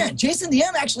 Oh, man. Jason the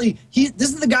M, actually, this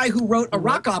is the guy who wrote a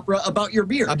rock opera about your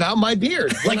beard. About my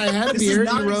beard. When I had a this beard,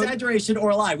 is not he wrote... exaggeration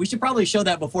or a lie. We should probably show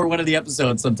that before one of the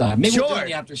episodes sometime. Maybe we'll do it in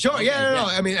the after show. Sure, yeah, no.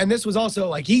 I mean, and this was also,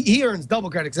 like, he earns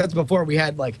double credit, 'cause that's before we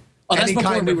had, like, Oh, that's any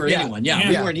before kind we of, were anyone. Yeah,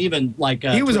 we weren't even like.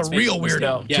 He was a Twitch real Facebook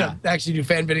weirdo Yeah. to actually do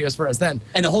fan videos for us then.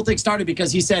 And the whole thing started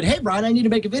because he said, "Hey, Brian, I need to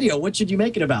make a video. What should you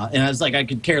make it about?" And I was like, I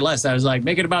could care less. I was like,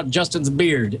 make it about Justin's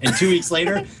beard. And 2 weeks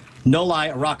later, no lie,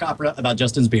 a rock opera about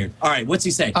Justin's beard. All right, what's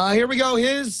he say? Here we go.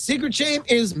 His secret shame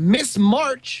is Miss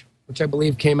March, which I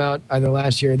believe came out either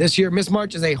last year or this year. Miss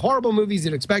March is a horrible movie as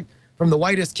you'd expect from the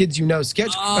Whitest Kids You Know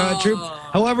sketch troupe.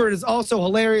 However, it is also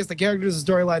hilarious. The characters,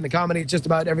 the storyline, the comedy, it's just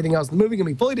about everything else in the movie can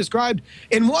be fully described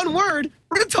in one word: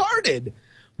 retarded.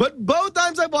 But both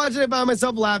times I've watched it, I found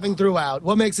myself laughing throughout.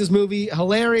 What makes this movie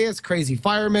hilarious? Crazy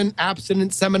fireman,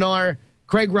 abstinence seminar,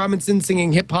 Craig Robinson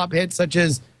singing hip-hop hits such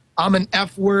as I'm an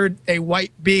F word, a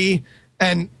white B,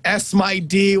 and S my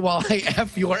D while I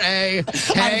F your A.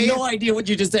 I have no idea what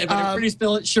you just said, but I'm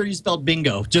pretty sure you spelled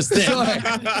bingo just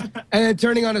then. And then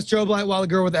turning on a strobe light while a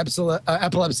girl with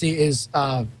epilepsy is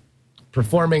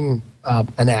performing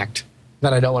an act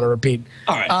that I don't want to repeat.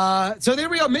 All right. So there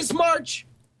we go. Miss March.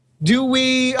 Do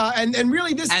we, and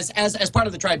really this... As part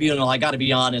of the tribunal, I got to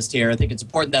be honest here. I think it's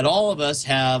important that all of us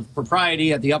have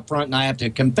propriety at the upfront, and I have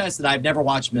to confess that I've never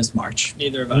watched Miss March.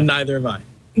 Neither have I. Neither have I.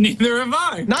 Neither have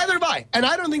I. Neither have I. And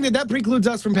I don't think that precludes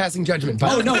us from passing judgment.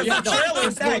 Oh, no, yeah, no.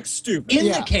 Trailers look stupid. In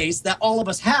the case that all of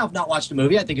us have not watched a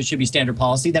movie, I think it should be standard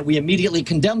policy that we immediately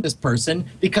condemn this person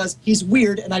because he's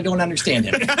weird and I don't understand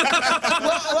him.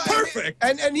 Perfect.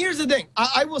 And here's the thing.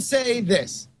 I will say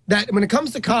this, that when it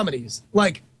comes to comedies,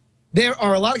 like, there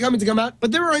are a lot of comedies that come out,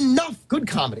 but there are enough good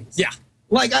comedies. Yeah.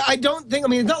 Like, I don't think, I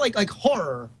mean, it's not like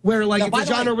horror, where, like, No, it's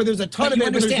a genre where there's a ton of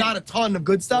it, but there's not a ton of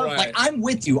good stuff. Right. Like, I'm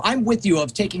with you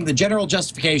of taking the general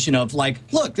justification of, like,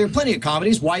 look, there are plenty of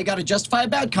comedies. Why you got to justify a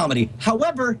bad comedy?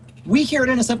 However, we here at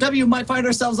NSFW might find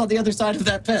ourselves on the other side of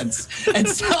that fence. And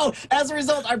so, as a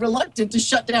result, I'm reluctant to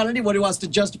shut down anyone who wants to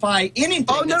justify anything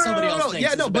that somebody else thinks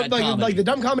Yeah, no, is a but bad comedy. like the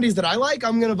dumb comedies that I like,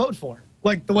 I'm going to vote for.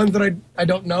 Like, the ones that I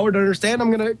don't know or don't understand, I'm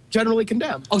going to generally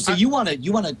condemn. Oh, so you want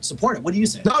to support it. What do you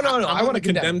say? No, I I'm want to on the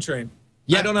condemn. train.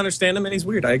 Yeah. I don't understand him, and he's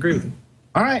weird. I agree with him.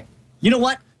 All right. You know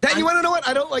what? Then you want to know what?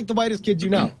 I don't like the Whitest Kids You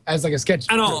Know as like a sketch.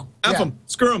 At all. F him.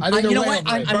 Screw him. I think You know they're way what?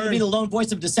 I'm overrated. going to be the lone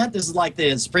voice of dissent. This is like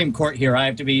the Supreme Court here. I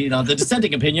have to be, the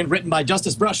dissenting opinion written by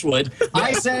Justice Brushwood.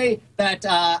 I say that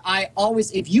I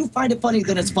always, if you find it funny,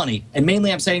 then it's funny. And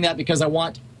mainly I'm saying that because I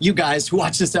want you guys who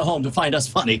watch this at home to find us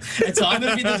funny. And so I'm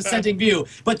going to be the dissenting view.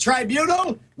 But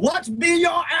Tribunal, what be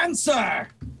your answer?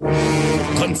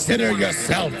 Consider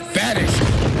yourself banished.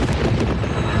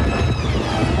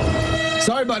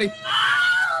 Sorry, buddy.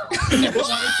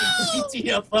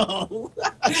 TTFO.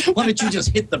 Why don't you just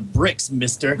hit the bricks,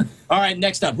 mister? All right,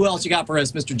 next up. Who else you got for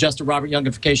us, Mr. Justin Robert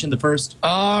Youngification the first?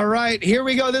 All right, here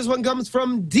we go. This one comes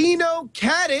from Dino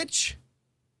Kadich.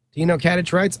 Dino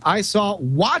Kadich writes, I saw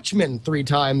Watchmen 3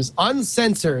 times,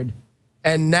 uncensored,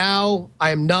 and now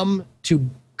I am numb to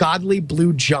godly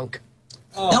blue junk.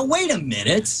 Now, wait a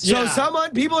minute. So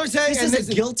people are saying... This is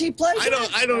a guilty pleasure?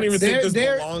 I don't even think this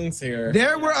belongs here.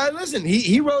 There were... listen,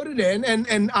 he wrote it in,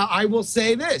 and I will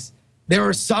say this. There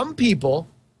are some people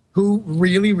who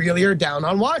really, really are down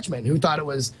on Watchmen, who thought it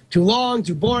was too long,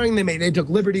 too boring. They took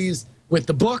liberties with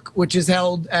the book, which is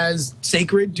held as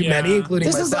sacred to many, including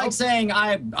This myself. is like saying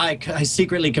I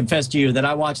secretly confessed to you that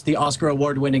I watched the Oscar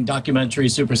award-winning documentary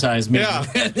Supersize Me. Yeah.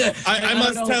 I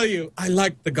must tell you, I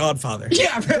liked The Godfather.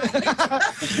 Yeah.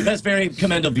 That's very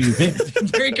commendable.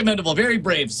 Very commendable. Very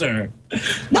brave, sir.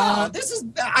 No, this is...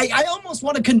 I almost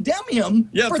want to condemn him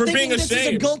for for thinking being this is a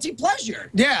ashamed. guilty pleasure.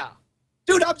 Yeah.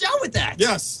 Dude, I'm down with that.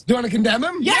 Yes. Do you want to condemn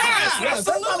him? Yes,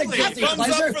 absolutely. Thumbs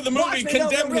up for the movie.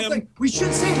 Condemn him. Quick, we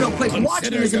should say real quick,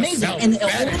 Watchmen is amazing. yourself And the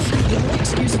only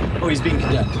excuse... Oh, he's being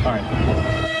condemned. All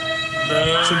right.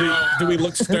 Do we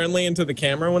look sternly into the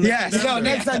camera when? Yeah. No.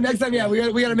 Next time. Yeah.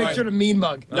 We gotta make sure to mean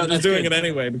mug. I'm just doing it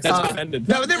anyway because I'm offended.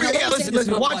 No, there we go. Yeah,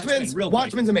 listen.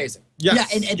 Watchmen's amazing.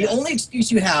 Yes. Yeah, and the only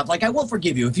excuse you have, like, I will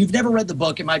forgive you. If you've never read the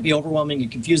book, it might be overwhelming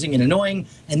and confusing and annoying,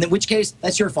 and in which case,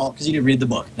 that's your fault because you didn't read the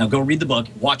book. Now go read the book.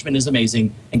 Watchmen is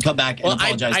amazing, and come back and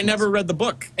apologize. I never read the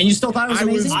book. And you still thought it was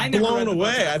amazing? I was blown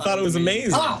away. I thought it was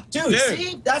amazing. Oh, dude,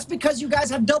 see? That's because you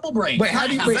guys have double brain. Wait,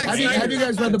 have you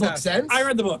guys read the book since? I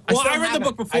read the book. Well, I read the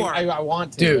book before. I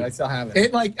want to, dude, but I still have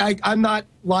it. I'm not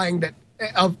lying that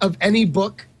of any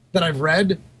book that I've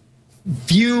read,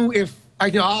 few, if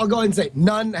I'll go ahead and say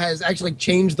none has actually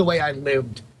changed the way I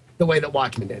lived the way that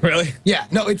Watchmen did. Really? Yeah.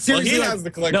 No, it's seriously. Well, he has the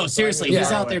collection. No, seriously.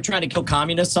 He's out there trying to kill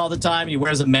communists all the time. He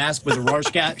wears a mask with a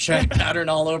Rorschach pattern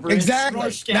all over it. Exactly.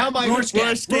 Rorschach. Now my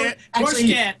Rorschach.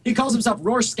 Actually, he calls himself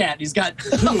Rorschach. He's got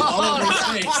poo all over his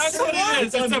face. That's what it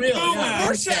is. It's a poo mask.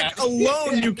 Rorschach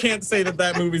alone, you can't say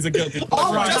that movie's a guilty.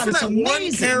 Oh, right. God, it's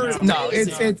amazing. No,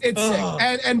 it's sick.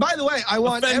 And by the way, I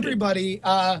want everybody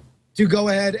to go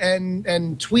ahead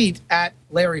and tweet at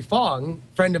Larry Fong,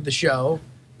 friend of the show.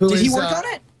 Did he work on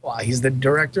it? Well, he's the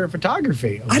director of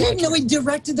photography. I didn't know he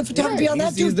directed the photography on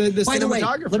that, dude. He's the By the way,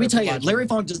 let me tell you, Larry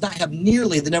Fong does not have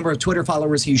nearly the number of Twitter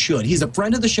followers he should. He's a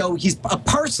friend of the show. He's a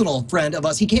personal friend of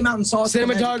us. He came out and saw us.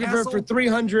 Cinematographer for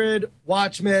 300,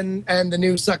 Watchmen, and the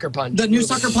new Sucker Punch. The new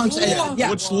Sucker Punch.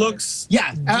 Which looks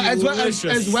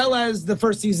as well as the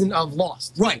first season of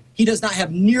Lost. Right. He does not have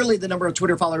nearly the number of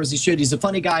Twitter followers he should. He's a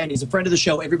funny guy, and he's a friend of the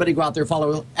show. Everybody go out there,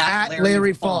 follow at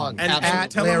Larry Fong. And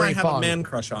tell him I have a man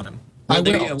crush on him. We'll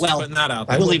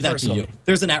leave that to you.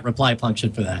 There's an @reply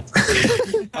function for that.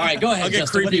 All right, go ahead,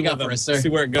 Justin. What do you got for us, sir? See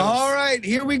where it goes. All right,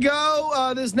 here we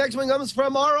go. This next one comes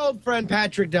from our old friend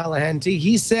Patrick Delahanty.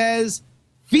 He says,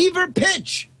 "Fever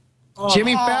pitch.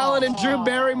 Jimmy Fallon and Drew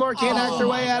Barrymore can't act their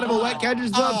way out of a wet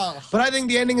catcher's glove, but I think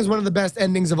the ending is one of the best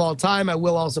endings of all time." I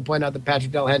will also point out that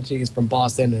Patrick Delahanty is from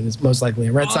Boston and is most likely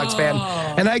a Red Sox fan,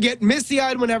 and I get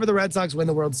misty-eyed whenever the Red Sox win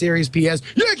the World Series. P.S.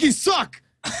 Yankees suck.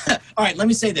 All right, let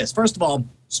me say this. First of all,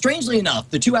 strangely enough,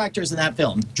 the two actors in that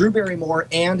film, Drew Barrymore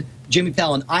and Jimmy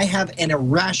Fallon, I have an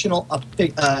irrational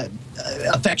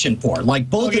affection for.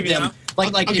 Like both of them.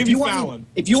 Like if you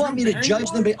want me to judge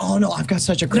them, oh no, I've got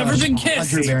such a crush Never been on kissed.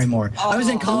 Drew Barrymore. I was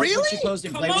in college. Really? She posed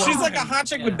in Playboy. She's like a hot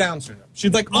chick with Down syndrome.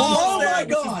 She's like, oh my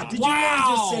God! Did you really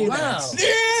just say that? She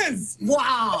is.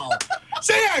 Wow.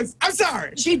 She is. I'm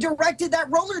sorry. She directed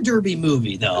that roller derby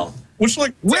movie, though. Which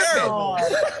like Dude,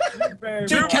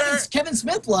 Kevin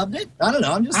Smith loved it. I don't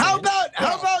know. I'm just how about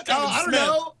I don't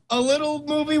know, a little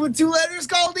movie with 2 letters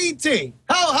called E.T.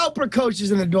 How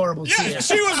precocious and adorable she is.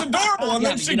 She was adorable, and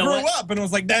then she grew up and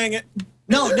was like, dang it.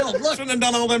 No, look. Shouldn't have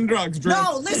done all them drugs, Drew.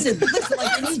 No, listen,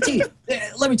 like in E.T.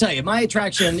 Let me tell you, my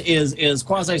attraction is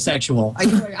quasi-sexual. I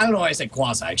don't know why I said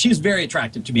quasi. She's very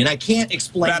attractive to me, and I can't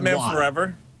explain Batman why.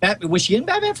 Forever. Was she in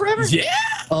Batman Forever? Yeah.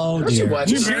 Oh, dear.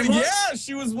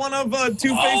 She was one of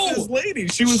Two-Face's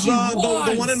ladies. She was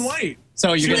the one in white.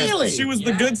 So you're She was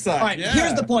the good side. All right,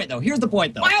 here's the point, though.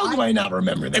 How do I not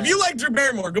remember that? If you like Drew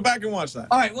Barrymore, go back and watch that.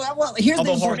 All right, well here's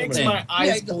the important thing. My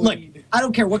eyes look, I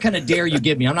don't care what kind of dare you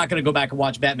give me. I'm not going to go back and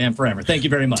watch Batman Forever. Thank you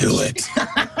very much. Do it.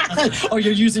 Oh,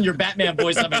 you're using your Batman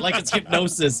voice on me like it's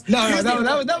hypnosis.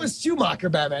 No, that was Schumacher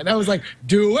Batman. That was like,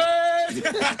 do it.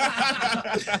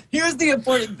 Here's the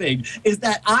important thing, is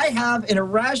that I have an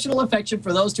irrational affection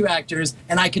for those two actors,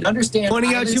 and I can understand.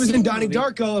 Pointing out she was in Donnie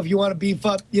Darko, if you want to beef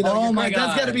up, oh my God.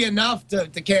 That's got to be enough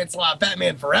to cancel out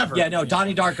Batman Forever. Yeah, no,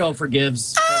 Donnie Darko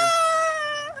forgives.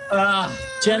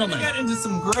 Gentlemen. You get into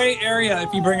some gray area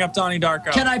if you bring up Donnie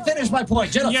Darko. Can I finish my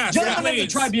point? Yes, Gentlemen of the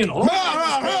Tribunal. Here's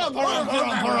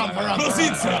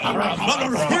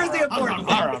the important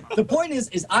thing. The point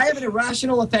is I have an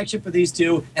irrational affection for these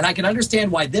two, and I can understand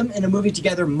why them in a movie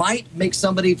together might make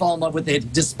somebody fall in love with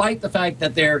it, despite the fact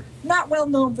that they're not well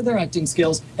known for their acting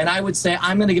skills. And I would say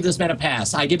I'm going to give this man a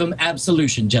pass. I give him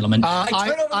absolution, gentlemen.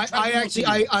 I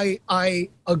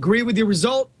agree with your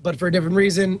result, but for a different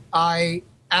reason. I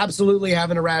absolutely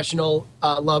have an irrational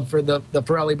love for the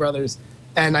Farrelly brothers,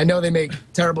 and I know they make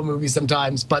terrible movies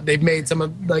sometimes, but they've made some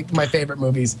of like my favorite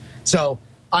movies. So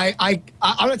I'm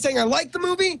not saying I like the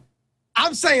movie.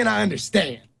 I'm saying I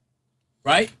understand.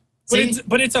 Right?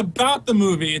 But it's about the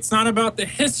movie. It's not about the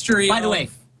history. By the way,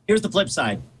 here's the flip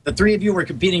side. The three of you were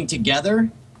competing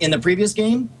together in the previous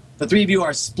game. The three of you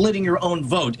are splitting your own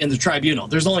vote in the Tribunal.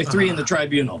 There's only 3 in the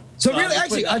Tribunal. So really,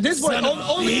 actually, at this point,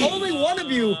 only one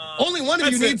of you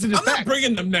needs to defect. I'm not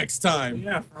bringing them next time.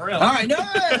 Yeah, for real. All right, no.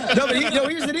 No,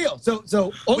 here's the deal.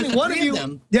 So only one of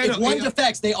you. If one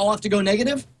defects, they all have to go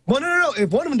negative? Well, no. If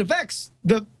one of them defects,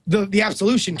 the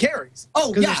absolution carries.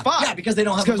 Oh, yeah, there's 5. Yeah, because they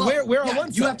don't have a vote. Because we're on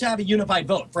one side. You have to have a unified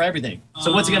vote for everything.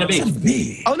 So what's it going to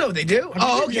be? Oh, no, they do?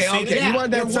 Oh, okay. Yeah, You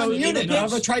want that they're one unit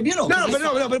of a tribunal. But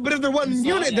if they're one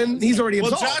unit, then he's already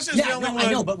absolved. Josh is the only one.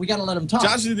 I know, but we got to let him talk.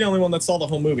 Josh is the only one that saw the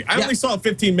whole movie. I only saw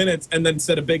 15 minutes and then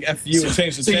said a big F you and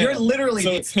changed the channel. channel. So you're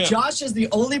literally, Josh is the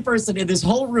only person in this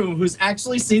whole room who's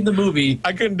actually seen the movie.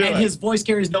 I couldn't do it. And his voice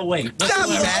carries no weight. Not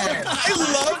bad. It's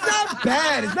not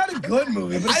bad. It's not a good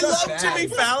movie, but it's I love Jimmy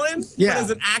Fallon, yeah. but as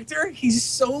an actor, he's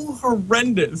so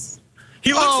horrendous.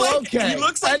 He looks He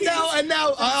looks like and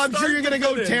now I'm sure you're gonna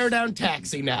go tear down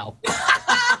Taxi now.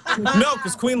 No,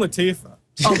 because Queen Latifah.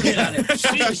 Oh, get on it.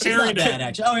 She's not bad,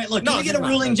 actually. All right, look, can we get a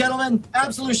ruling, gentlemen?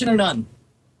 Absolution or none?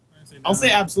 I'll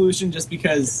say absolution just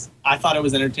because I thought it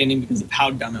was entertaining because of how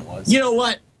dumb it was. You know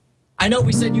what? I know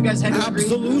we said you guys had to agree.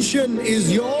 Absolution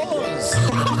is yours.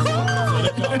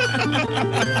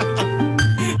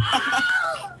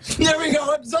 There we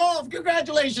go. Absolved.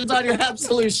 Congratulations on your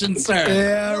absolution, sir.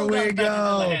 There we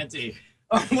go.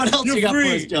 What else you got for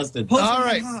us, Justin? All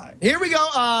right. Here we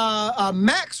go.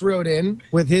 Max wrote in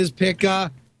with his pick.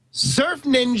 Surf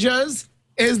Ninjas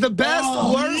is the best,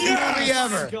 worst movie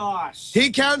ever. Gosh.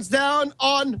 He counts down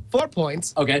on 4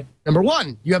 points. Okay. Number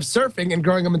 1, you have surfing, and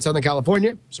growing up in Southern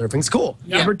California, surfing's cool.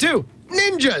 Yeah. Number 2,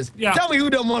 ninjas. Yeah. Tell me who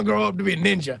don't want to grow up to be a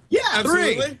ninja. Yeah,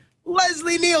 3,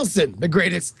 Leslie Nielsen, the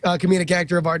greatest comedic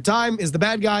actor of our time, is the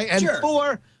bad guy. And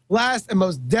 4, last and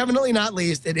most definitely not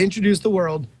least, it introduced the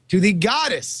world to the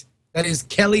goddess that is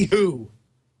Kelly Who.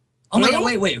 Oh my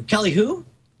God! Wait. Kelly who?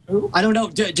 Who? I don't know.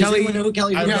 Does anyone know who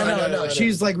Kelly Who is? No.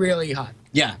 She's like really hot.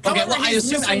 Yeah. Okay. Well, I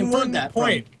assume I inferred that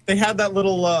point. They had that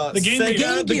little the game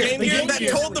gear that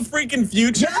told the freaking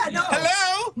future. Yeah, no.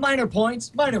 Hello. Minor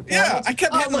points. Yeah, I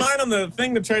kept hitting mine on the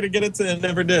thing to try to get it to, and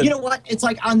never did. You know what? It's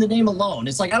like on the name alone.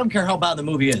 It's like I don't care how bad the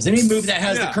movie is. Any movie that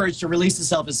has the courage to release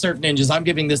itself as Surf Ninjas, I'm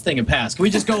giving this thing a pass. Can we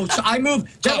just go? I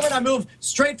move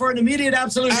straight for an immediate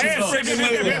absolution vote.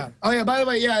 Yeah. Oh yeah. By the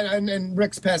way, and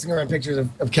Rick's passing around pictures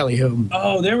of Kelly Who.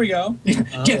 Oh, there we go.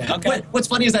 Okay. What's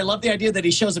funny is I love the idea that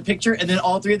he shows a picture and then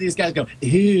all 3 of these guys go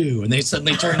ew, and they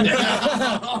suddenly turn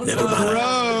down.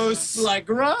 Gross. Like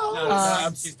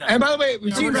gross. And by the way,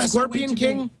 was she in Scorpion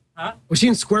King? Huh? Was she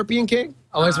in Scorpion King?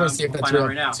 I always want to see if that's real.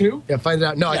 Right now. 2? Yeah, find it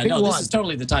out. No, I think 1. This is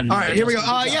totally the time to All right, here we go.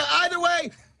 Either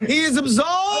way, he is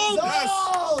absolved.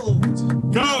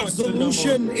 Go.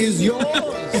 Absolution is yours.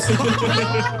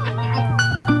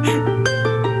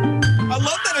 I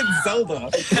love that it's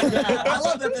Zelda. I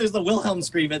love that there's the Wilhelm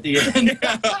scream at the end.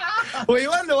 Well, you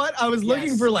want to know what? I was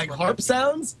looking for like harp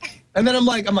sounds, and then I'm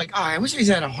like, oh, I wish I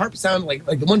had a harp sound like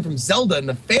the one from Zelda and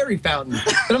the fairy fountain.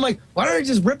 And I'm like, why don't I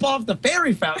just rip off the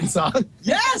fairy fountain song?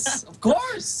 Yes, of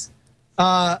course.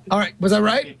 All right, was I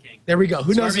right? There we go.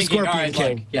 Who knows the Scorpion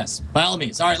King? Look, yes, by all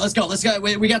means. All right, let's go. Let's go.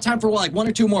 We got time for like 1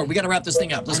 or 2 more. We got to wrap this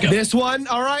thing up. Let's go. This one,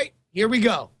 all right. Here we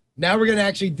go. Now we're gonna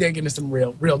actually dig into some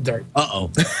real dirt.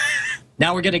 Uh-oh.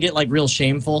 Now we're gonna get like real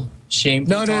shameful.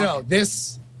 No.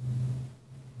 This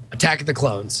Attack of the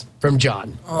Clones from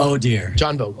John. Oh dear.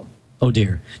 John Vogel. Oh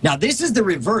dear. Now this is the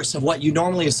reverse of what you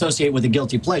normally associate with a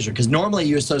guilty pleasure, because normally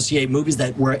you associate movies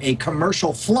that were a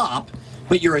commercial flop,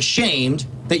 but you're ashamed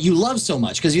that you love so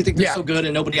much because you think they're so good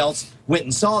and nobody else went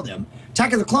and saw them.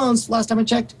 Attack of the Clones, last time I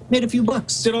checked, made a few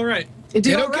bucks. Did all right. It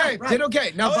did okay. Right. Did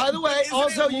okay. Now, by the way,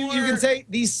 also you can say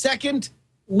the second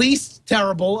least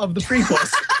terrible of the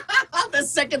prequels. The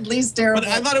second least terrible. But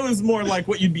I thought it was more like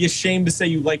what you'd be ashamed to say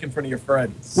you like in front of your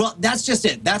friends. Well, that's just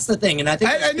it. That's the thing, and I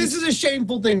think. And this is a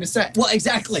shameful thing to say. Well,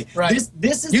 exactly. Right.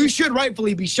 This is. You should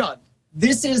rightfully be shunned.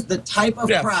 This is the type of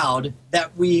crowd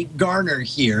that we garner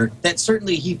here. That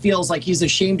certainly he feels like he's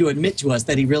ashamed to admit to us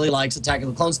that he really likes Attack of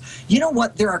the Clones. You know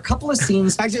what? There are a couple of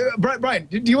scenes. Actually, Brian,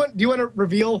 do you want to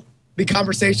reveal the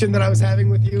conversation that I was having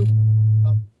with you?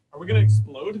 Are we gonna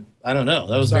explode? I don't know.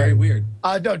 That was very weird.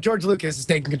 No, George Lucas is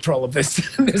taking control of this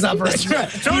operation.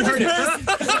 That's right. George is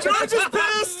pissed. George is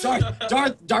pissed.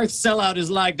 Darth Sellout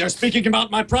is like, they're speaking about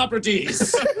my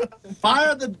properties.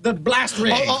 Fire the blast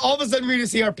ring. All of a sudden, we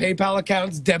just see our PayPal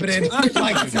accounts debited.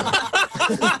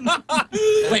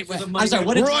 Wait. I'm sorry.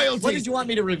 What did you want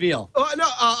me to reveal?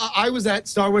 I was at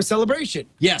Star Wars Celebration.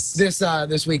 Yes.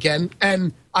 This weekend,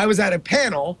 and I was at a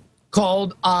panel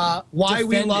called Why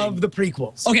We Love the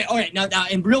Prequels. Okay, all right. Now,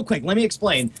 and real quick, let me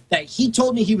explain that he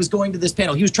told me he was going to this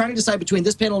panel. He was trying to decide between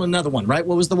this panel and another one, right?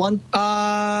 What was the one?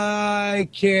 I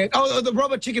can't. Oh, the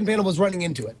Robot Chicken panel was running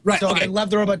into it. Right, so okay. I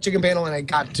left the Robot Chicken panel and I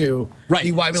got to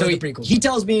the Why We Love the Prequels. He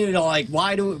tells me, like,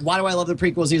 why do I love the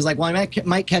prequels? He's like, well, I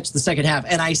might catch the second half.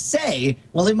 And I say,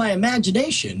 well, in my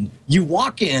imagination, you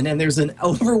walk in and there's an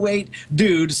overweight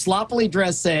dude, sloppily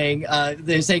dressed, saying,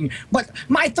 but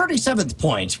my 37th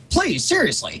point, Please,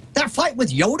 seriously, that fight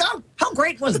with Yoda? How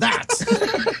great was that?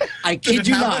 I kid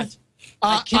you not.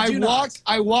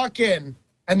 I walk in,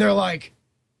 and they're like,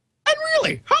 and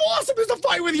really, how awesome is the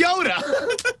fight with Yoda?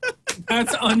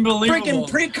 That's unbelievable. Freaking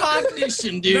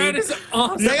precognition, dude. That is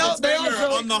awesome. They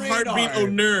also on the heartbeat of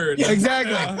nerd.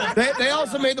 Exactly. They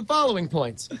also made the following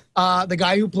points. The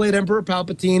guy who played Emperor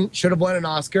Palpatine should have won an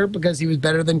Oscar because he was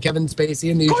better than Kevin Spacey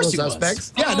in The Usual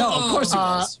Suspects. Yeah, no, of course he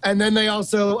was. And then they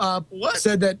also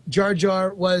said that Jar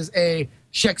Jar was a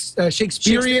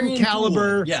Shakespearean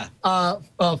caliber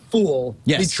fool,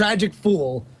 the tragic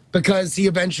fool, because he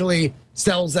eventually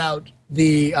sells out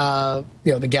the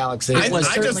the galaxy. I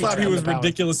just thought he was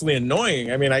ridiculously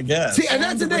annoying. I mean, I guess. See, and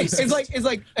that's the thing. It's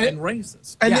like and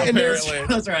racist. And apparently,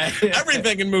 that's right.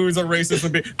 Everything in movies are racist.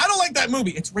 I don't like that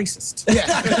movie. It's racist.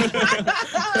 Yeah.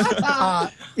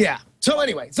 Yeah. So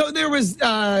anyway, so there was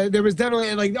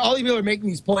definitely like all these people are making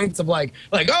these points of like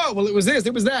oh well it was this,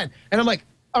 it was that, and I'm like,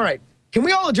 all right. Can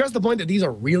we all address the point that these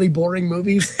are really boring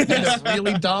movies and they're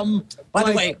really dumb? By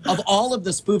the way, of all of the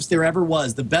spoofs there ever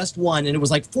was, the best one, and it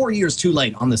was like 4 years too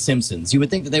late on The Simpsons. You would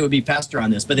think that they would be faster on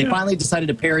this, but they finally decided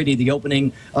to parody the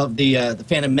opening of the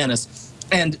Phantom Menace.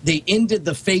 And they ended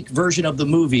the fake version of the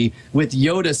movie with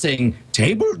Yoda saying,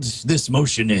 "Tabled this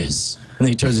motion is." And then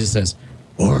he turns and says,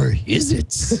 "Or is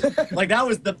it?" Like that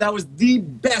was the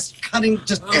best cutting.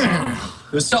 Just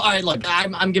it was so. Look,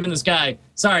 I'm giving this guy.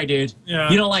 Sorry, dude. Yeah.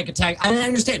 You don't like Attack. I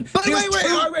understand. But wait.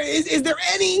 Is there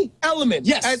any element?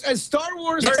 Yes. As Star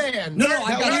Wars fan. No.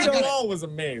 The Wall was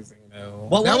amazing. No.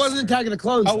 Well, that wasn't Attack of the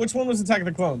Clones. Oh, which one was Attack of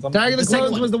the Clones? Attack of the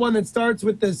Clones was the one that starts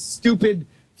with this stupid,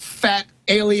 fat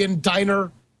alien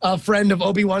diner friend of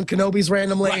Obi-Wan Kenobi's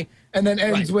randomly. Right. And then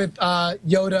ends with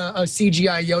Yoda, a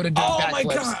CGI Yoda doing backflips. My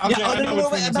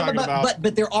God! Okay,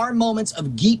 but there are moments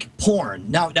of geek porn.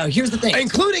 Now here's the thing.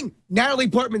 Including Natalie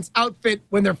Portman's outfit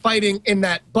when they're fighting in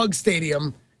that bug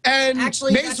stadium. And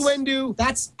actually, Mace Windu.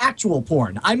 That's actual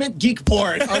porn. I meant geek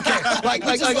porn. Okay, like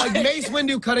Mace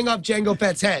Windu cutting off Jango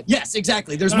Fett's head. Yes,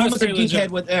 exactly. There's moments of geek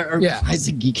head with, I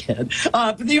said geek head.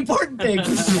 But the important thing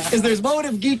is there's moment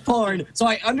of geek porn. So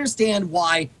I understand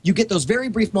why you get those very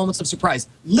brief moments of surprise.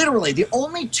 Literally, the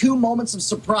only 2 moments of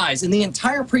surprise in the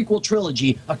entire prequel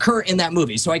trilogy occur in that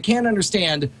movie. So I can't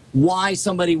understand why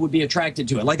somebody would be attracted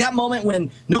to it. Like that moment when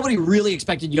nobody really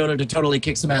expected Yoda to totally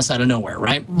kick some ass out of nowhere,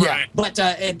 right? Right. But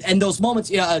and those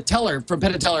moments, Teller from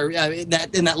Penn and Teller in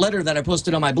that letter that I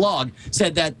posted on my blog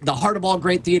said that the heart of all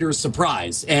great theater is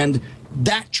surprise, and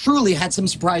that truly had some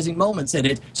surprising moments in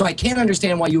it. So I can't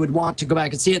understand why you would want to go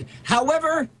back and see it.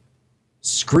 However,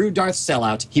 screw Darth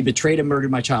Sellout. He betrayed and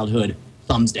murdered my childhood.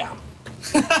 Thumbs down.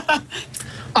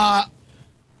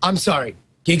 I'm sorry.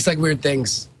 Geeks like weird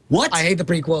things. What? I hate the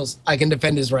prequels. I can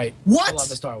defend his right. What? I love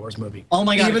the Star Wars movie. Oh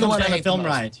my God! Even the one I on the Film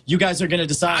Riot. You guys are going to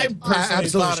decide. I personally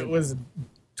thought it was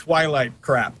Twilight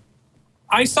crap.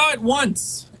 I saw it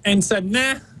once and said,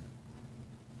 nah.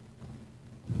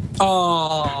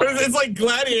 Oh. It's like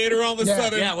Gladiator all of a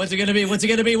sudden. Yeah, what's it going to be? What's it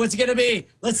going to be? What's it going to be?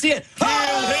 Let's see it. Kill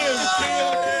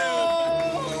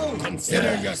him.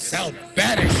 Consider yourself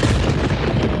banished.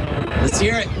 Let's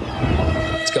hear it.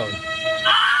 It's going.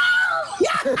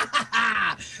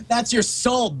 That's your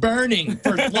soul burning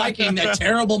for liking that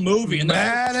terrible movie. And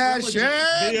Banished.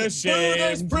 This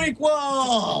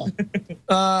prequel.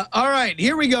 All right,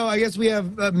 here we go. I guess we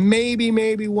have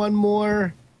maybe one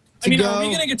more to go. Are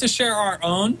we gonna get to share our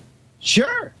own?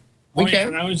 Sure. We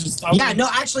can. No,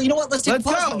 actually, you know what? Let's take a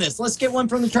pause from this. Let's get one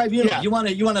from the tribunal. Yeah. You want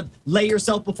to lay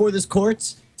yourself before this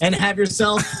court and have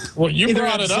yourself. Well, you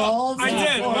brought it up. I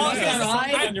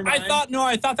did.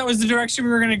 I thought that was the direction we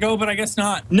were going to go, but I guess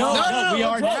not. No, we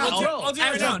are now. I'll do it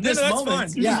right now. This that's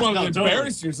moment. fine. You just want to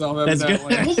embarrass yourself. That's good.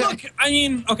 Well, look, I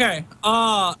mean, okay.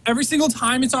 Every single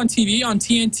time it's on TV, on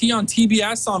TNT, on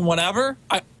TBS, on whatever,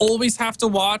 I always have to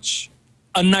watch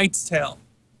A Knight's Tale.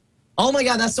 Oh my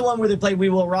God, that's the one where they play "We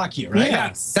Will Rock You," right?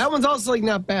 Yes. That one's also like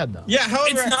not bad though. Yeah,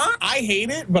 however, It's not? I hate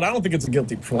it, but I don't think it's a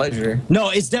guilty pleasure. No,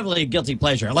 it's definitely a guilty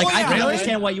pleasure. Like I can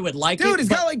understand why you would like it. Dude, it's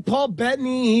got like Paul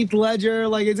Bettany, Heath Ledger,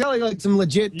 like it's got like some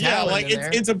legit talent like in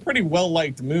there. it's a pretty well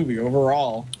liked movie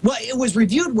overall. Well, it was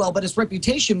reviewed well, but its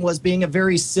reputation was being a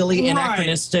very silly,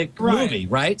 anachronistic movie,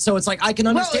 right? So it's like I can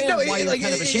understand why you're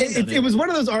kind of ashamed of it. It was one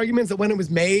of those arguments that when it was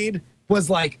made was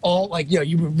like all like, you know,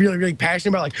 you were really, really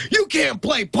passionate about like, you can't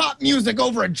play pop music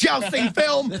over a jousting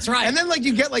film. That's right. And then like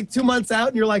you get like 2 months out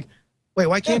and you're like, wait,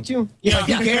 why can't you? Yeah. Like,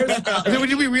 who cares?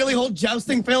 Would we really hold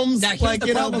jousting films like,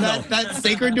 you know, that's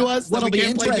sacred to us? What'll be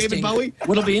interesting?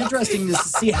 What'll be interesting is to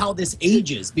see how this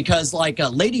ages, because like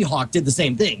Lady Hawk did the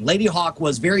same thing. Lady Hawk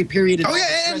was very period. Oh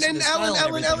yeah, and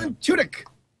Ellen Tudyk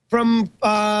from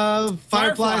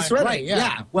Firefly Serenity. Right.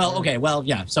 Yeah. Well, okay. Well,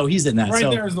 yeah. So he's in that. Right so.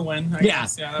 there's the win. I Yeah.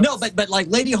 guess. Yeah. No, but like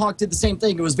Lady Hawk did the same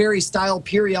thing. It was very style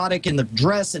periodic in the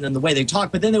dress and in the way they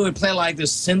talk. But then they would play like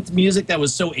this synth music that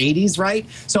was so 80s, right?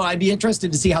 So I'd be interested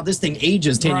to see how this thing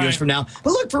ages 10 years from now.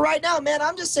 But look, for right now, man,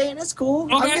 I'm just saying it's cool.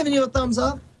 Okay. I'm giving you a thumbs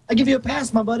up. I give you a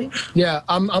pass, my buddy. Yeah,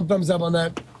 I'm thumbs up on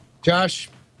that. Josh,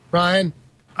 Ryan.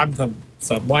 I'm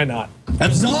thumbs up. Why not?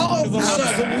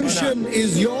 Absolution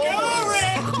is yours.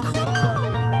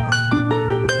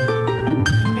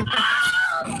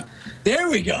 There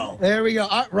we go. There we go.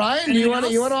 Ryan, you want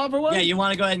to offer one? Yeah, you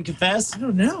want to go ahead and confess? I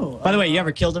don't know. By the way, you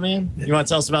ever killed a man? You want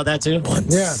to tell us about that too?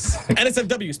 Yeah.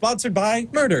 NSFW, sponsored by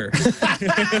murder. Does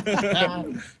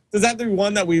that have to be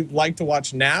one that we like to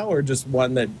watch now, or just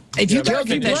one that... If you got got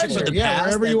confession pleasure, from the yeah, past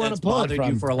wherever you that- wanna that's pull it bothered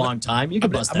from. you for a long time, you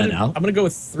can bust that out. I'm going to go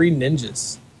with Three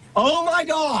Ninjas. Oh my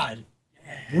God.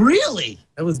 Really?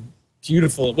 That was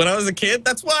beautiful. When I was a kid,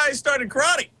 that's why I started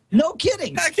karate. No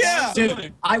kidding. Heck yeah.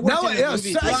 Dude, I worked in a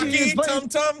movie. Rocky, Tum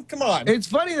Tum, come on. It's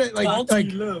funny that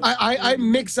I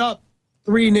mix up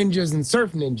Three Ninjas and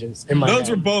Surf Ninjas in my Those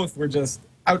head. were just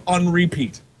out on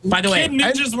repeat. By the way, Kid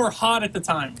Ninjas were hot at the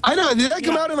time. I know. Did that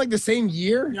come out in like the same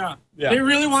year? Yeah. Yeah. They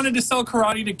really wanted to sell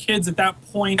karate to kids at that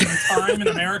point in time in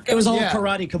America. it was all Yeah.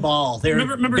 karate cabal. They were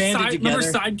remember banded together.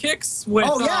 Sidekicks with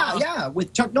Oh yeah,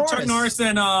 with Chuck Norris. Chuck Norris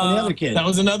and the other kid. That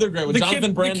was another great one. the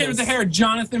Jonathan kid, the kid with the hair,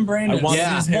 Jonathan Brandis. I wanted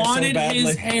his hair so wanted badly.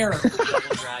 his hair.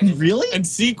 Really? And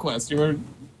Sequest, you remember?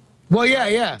 Well,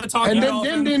 yeah. The talking And then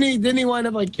dolphin. didn't he wind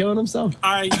up like killing himself?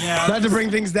 Yeah. Not to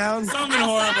bring things down. Something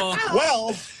horrible.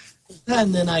 Well,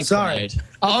 And then I Sorry. cried.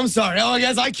 Oh, I'm sorry. Oh, I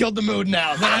guess I killed the mood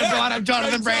now. Then I brought up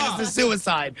Jonathan Brandis to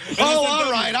suicide. Oh,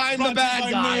 all right. I'm the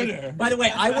bad guy. By the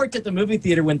way, I worked at the movie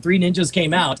theater when Three Ninjas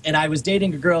came out, and I was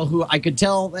dating a girl who I could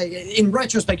tell, in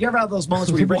retrospect, you ever have those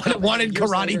moments where you break up Wanted years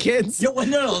Karate later? Kids? Yeah, well,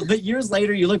 no, but years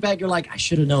later, you look back, you're like, I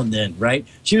should have known then, right?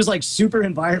 She was like super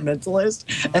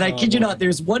environmentalist, and I kid you not,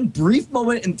 there's one brief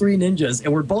moment in Three Ninjas,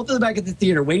 and we're both in the back of the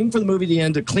theater waiting for the movie to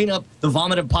end to clean up the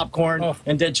vomit of popcorn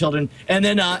and dead children, and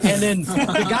then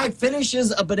the guy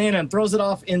finishes a banana and throws it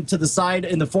off into the side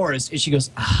in the forest, and she goes,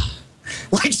 ah.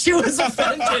 Like she was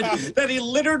offended that he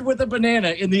littered with a banana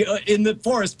in the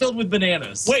forest filled with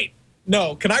bananas. wait.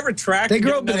 No, can I retract? They and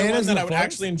grow get another bananas one in that the I would forest?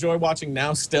 actually enjoy watching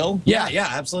now still? Yeah,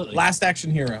 absolutely. Last Action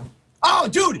Hero. Oh,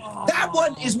 dude, that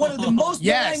one is one of the most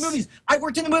Yes. boring movies. I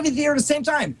worked in the movie theater at the same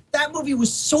time. That movie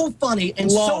was so funny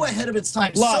and so ahead of its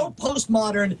time, so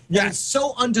postmodern, and it's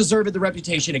so undeserved the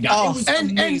reputation it got. It was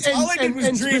amazing. All I did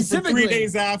was dream for 3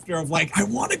 days after of like, I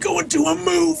want to go into a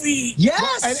movie.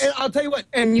 Yes. And I'll tell you what,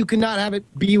 and you cannot have it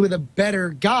be with a better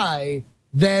guy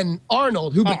than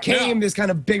Arnold, who became this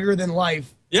kind of bigger than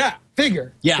life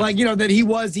figure. Yeah. Like, that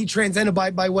he transcended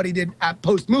by what he did at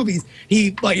post movies.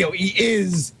 He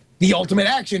is the ultimate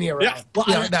action hero. Yeah. Well,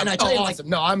 and I tell you, like, awesome.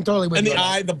 No, I'm totally with And you. the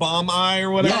eye, the bomb eye or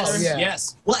whatever. Yes, yeah.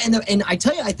 yes. Well, and I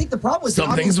tell you, I think the problem was the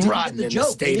Something's audience didn't rotten get in the joke.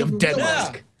 state They of didn't Denmark.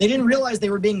 realize- They didn't realize they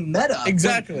were being meta.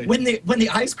 Exactly. When the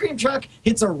ice cream truck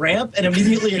hits a ramp and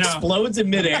immediately explodes in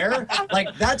midair, like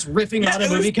that's riffing on a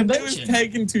movie It convention. was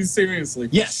taken too seriously.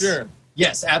 For Yes. Sure.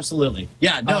 Yes, absolutely.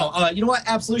 Yeah, no, you know what?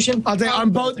 Absolution. I'll tell you,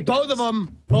 on both of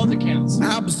them. Both accounts.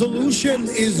 Absolution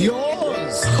is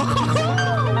yours.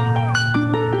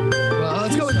 Well,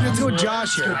 let's go with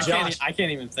Josh here. I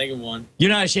can't even think of one. You're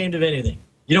not ashamed of anything.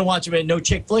 You don't watch no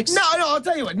chick flicks? No, I'll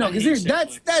tell you what. No, because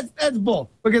that's bull.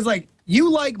 Because like you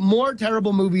like more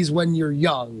terrible movies when you're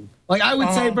young. Like I would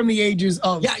say from the ages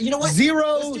of you know what?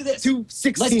 0 to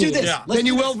 16. Let's do this. Yeah. Than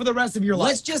you will for the rest of your life.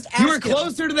 Let's just You were ask him.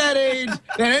 closer to that age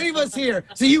than any of us here,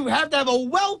 so you have to have a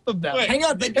wealth of them. Hang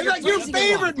on, but In fact, your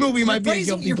favorite movie might be a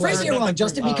guilty You're phrasing it pleasure. wrong,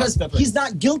 Justin, because he's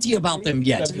not guilty about them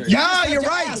yet. Yeah, You you're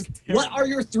just have right. to ask, what are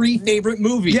your 3 favorite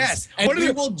movies? Yes. And What are we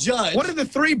the- will judge. What are the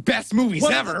 3 best movies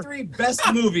What ever? are the 3 best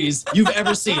movies you've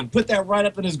ever seen? Put that right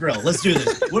up in his grill. Let's do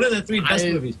this. What are the 3 best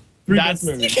movies? You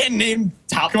can't name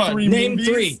top 3 Name movies.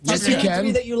 3. Just you name can.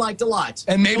 3 that you liked a lot.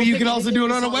 And maybe Don't you pick can also anything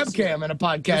do it on a besides- webcam and a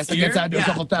podcast that gets out to a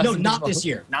couple thousand. No, not people. this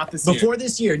year. Not this year. Before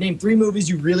this year, name 3 movies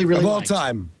you really, really Of all liked.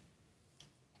 time.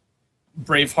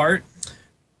 Braveheart.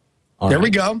 There we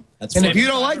go. That's and fine. if you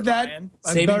don't like that, I'd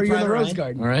Saving bury you in the Private Rose Ryan.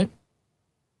 Garden. All right.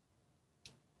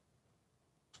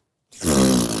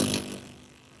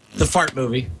 The fart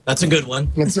movie. That's a good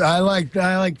one. I like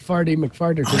Farty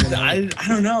McFarter. I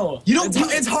don't know. You don't.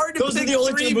 It's hard to Those are pick the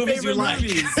only 3 2 movies you favorite like.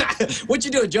 movies. What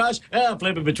you doing, Josh?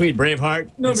 Flipping between Braveheart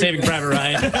and Saving Private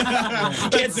Ryan.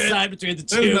 Can't decide between the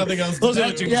 2. There's nothing else to Those do.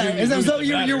 are the 2 Yeah, is that movies so that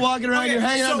you're matter. walking around, you're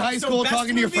hanging out in high school, best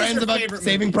talking to your movies friends or about favorite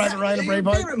Saving movies? Private Ryan and Your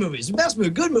Braveheart? favorite movies. Best movie.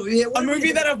 Good movie. Yeah, what A do you movie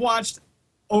think? that I've watched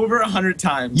over 100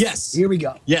 times. Yes. Here we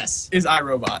go. Yes. Is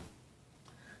iRobot.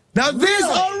 Now this,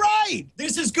 Really? all right.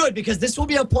 This is good because this will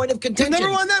be a point of contention.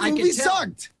 Number one, that I movie can tell.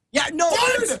 sucked. Yeah, no,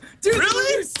 Dude,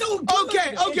 really? it's so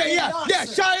good. Okay, yeah.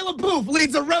 Shia LaBeouf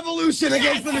leads a revolution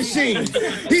against the machine.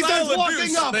 He starts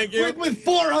walking up with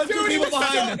 400 people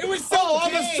behind him. It was so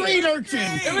I'm a street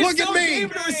urchin. Look at me.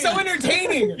 It was so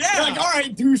entertaining. Yeah. You're like, all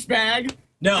right, douchebag.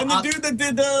 No, and the dude that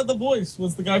did the voice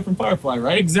was the guy from Firefly,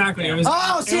 right? Exactly. It was,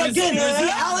 see, again,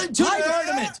 the Alan Tudyk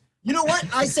argument. You know what?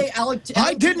 I say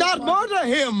I did not murder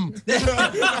him.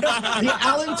 The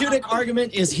Alan Tudyk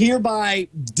argument is hereby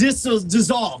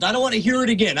dissolved. I don't want to hear it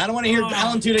again. I don't want to hear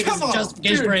Alan Tudyk as a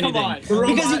justification for anything.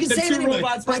 Because you can say it anyway.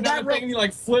 By that thing, he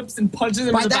like flips and punches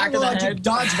him in the back of the head.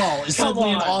 Dodgeball is suddenly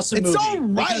an awesome movie. It's all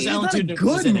right. It's not a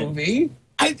good movie.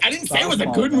 I didn't say it was a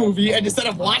good movie. I just said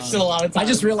I've watched it a lot of times. I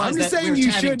just realized that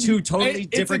we're having two totally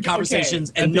different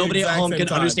conversations, and nobody at home can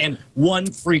understand one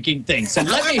freaking thing. So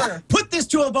let me put this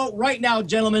to a vote right now,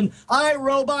 gentlemen.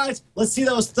 iRobot, let's see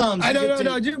those thumbs.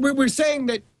 No. We're saying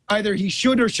that either he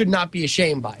should or should not be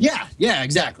ashamed by it. Yeah,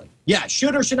 exactly. Yeah,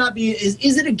 should or should not be.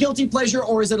 Is it a guilty pleasure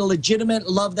or is it a legitimate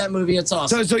love that movie? It's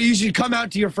awesome. So you should come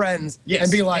out to your friends and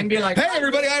be like, hey,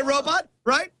 everybody, iRobot,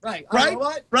 right? Right. Right?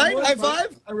 iRobot? Right? High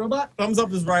five? iRobot? Thumbs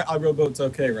up is right. iRobot's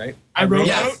okay, right?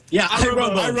 iRobot? Yeah,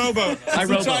 iRobot. iRobot. That's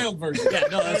the child version. Yeah,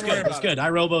 no, that's good. That's good.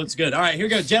 iRobot's good. All right, here we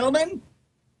go, gentlemen.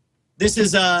 This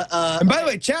is and by the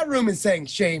way, chat room is saying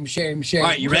shame, shame, shame. All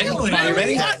right, you ready? Are you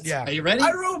ready? Yeah. Are you ready?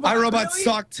 iRobot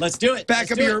sucked. Let's do it.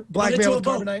 Back up your blackmail with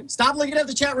Carbonite. Stop looking at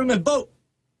the chat room and vote.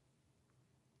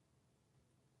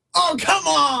 Oh, come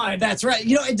on! That's right.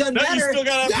 You know, it doesn't matter. You still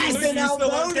got He's been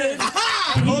outvoted.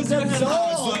 He's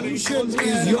absolved. Is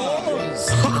yours.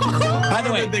 By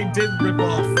the way, they did rip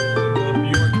off the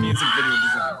Bjork music video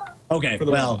design. Okay,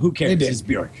 well, who cares? It's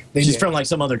Bjork. She's from like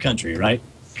some other country, right?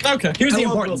 Okay. Here's the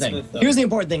important thing. Here's the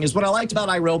important thing is what I liked about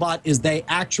iRobot is they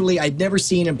actually, I'd never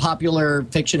seen in popular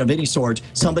fiction of any sort,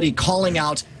 somebody calling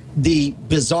out the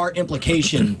bizarre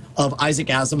implication of Isaac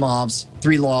Asimov's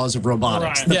 3 laws of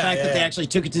robotics. Right. The fact that they actually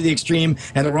took it to the extreme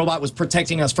and the robot was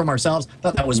protecting us from ourselves, I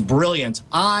thought that was brilliant.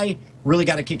 I really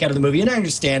got a kick out of the movie, and I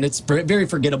understand it's very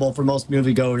forgettable for most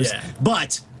moviegoers,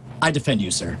 but I defend you,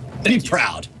 sir. Be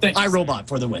proud. iRobot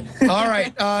for the win. All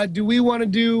right. Do we want to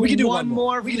do, one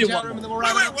more? We can do one more. And then we'll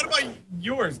Wait, what about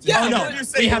yours? Yeah, no,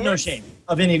 we have no shame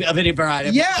of any variety.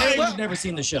 Yeah, I've never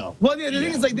seen the show. Well, the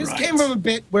thing is, like, this came from a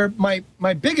bit where my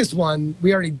biggest one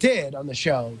we already did on the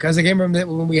show because it came from it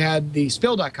when we had the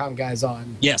Spill.com guys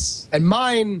on. Yes. And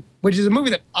mine, which is a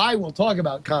movie that I will talk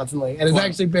about constantly, and has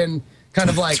actually been kind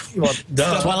of like, well,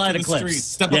 Twilight Eclipse.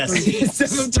 Step up 3D.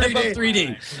 Step up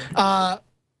 3D.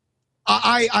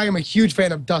 I am a huge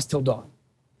fan of Dusk Till Dawn.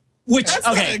 Which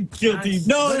That's guilty.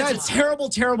 No, that's a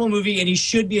terrible movie, and he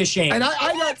should be ashamed. And I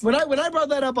got when I brought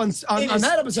that up on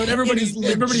that episode,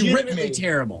 everybody ripped me.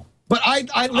 Terrible. But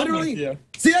I literally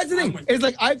see that's the thing. It's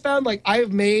like I found like I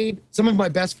have made some of my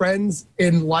best friends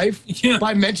in life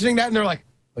by mentioning that, and they're like,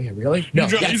 "Oh yeah, really?" No,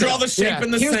 You draw the shape in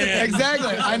the sand.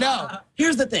 Exactly. I know.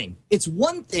 Here's the thing. It's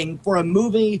one thing for a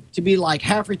movie to be like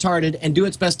half retarded and do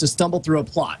its best to stumble through a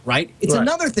plot, right? It's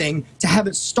another thing to have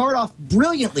it start off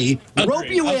brilliantly,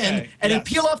 rope you in, and then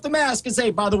peel off the mask and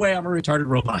say, by the way, I'm a retarded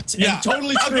robot. And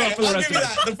totally screw up for the rest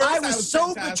of it. I was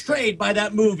so betrayed by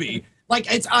that movie. Like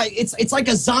it's like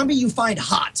a zombie you find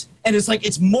hot, and it's like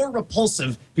it's more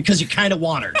repulsive because you kind of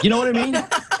want her. You know what I mean?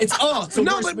 It's the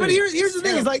no, worst but here's the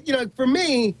thing. Is like for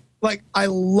me, like I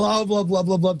love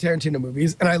Tarantino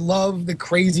movies, and I love the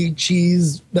crazy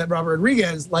cheese that Robert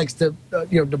Rodriguez likes to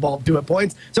devolve to at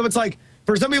points. So it's like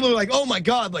for some people, are like, oh my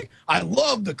god, like I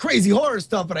love the crazy horror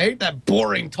stuff, but I hate that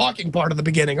boring talking part of the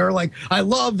beginning, or like I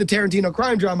love the Tarantino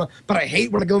crime drama, but I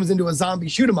hate when it goes into a zombie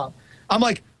shoot 'em up. I'm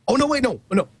like, oh no, wait, no.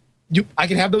 I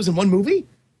can have those in one movie?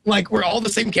 Like we're all the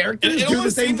same characters, do the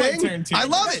same thing? Like I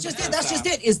love it. That's just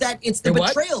it. Is that it's the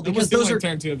betrayal because those are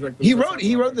he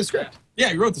wrote the script.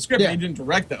 Yeah, he wrote the script, but he didn't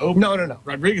direct the opening. No.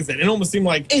 Rodriguez did. It almost seemed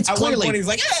like it's at clearly one point he's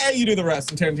like, yeah, you do the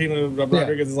rest, and Tarantino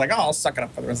Rodriguez is like, oh, I'll suck it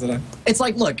up for the rest of the day. It's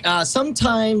like, look,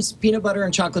 sometimes peanut butter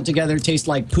and chocolate together taste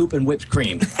like poop and whipped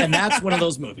cream, and that's one of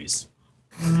those movies.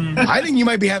 I think you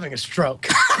might be having a stroke.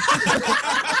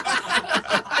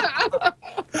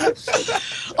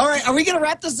 All right, are we going to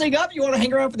wrap this thing up? You want to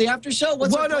hang around for the after show?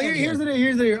 Here's the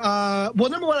deal. Well,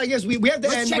 number one, I guess we have to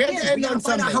end. We have to end on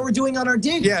find out how we're doing on our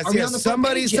dig. Yes.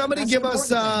 Somebody give us.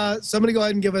 Somebody go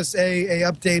ahead and give us a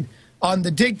update on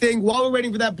the dig thing. While we're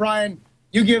waiting for that, Brian,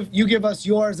 You give us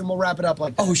yours, and we'll wrap it up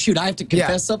like that. Oh, shoot. I have to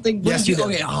confess something? Yes, you do.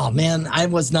 Okay. Oh, man. I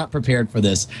was not prepared for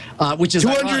this, which is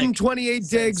 228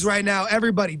 digs right now.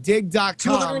 Everybody, dig.com.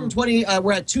 220.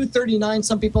 We're at 239.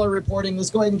 Some people are reporting. Let's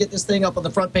go ahead and get this thing up on the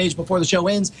front page before the show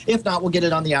ends. If not, we'll get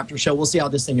it on the after show. We'll see how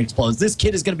this thing explodes. This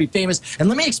kid is going to be famous. And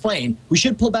let me explain. We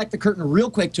should pull back the curtain real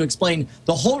quick to explain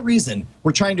the whole reason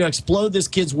we're trying to explode this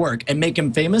kid's work and make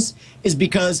him famous is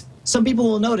because some people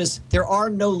will notice there are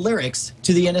no lyrics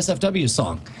to the NSFW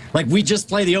song. Like, we just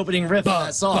play the opening riff of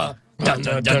that song. He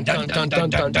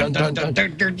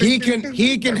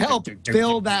can help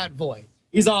fill that void.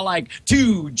 He's all like,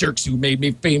 two jerks who made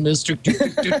me famous. On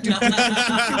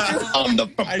the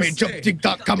front page of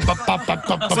TikTok.com. So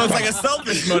it's like a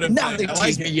selfish motive. Now they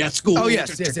tease me at school. Oh,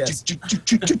 yes.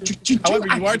 However,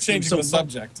 you are changing the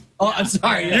subject. Oh, I'm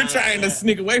sorry. You're trying to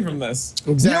sneak away from this.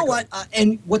 Exactly. You know what?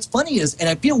 And what's funny is, and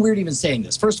I feel weird even saying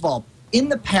this. First of all, in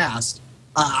the past,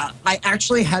 I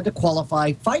actually had to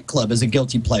qualify Fight Club as a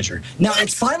guilty pleasure. Now,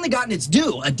 it's finally gotten its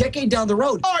due a decade down the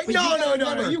road. All right,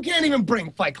 no. You can't even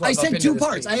bring Fight Club I said two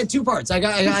parts. I had two parts. I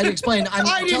had to explain.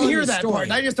 I didn't hear that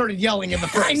part. I just started yelling in the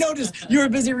first. I noticed you were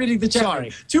busy reading the chat.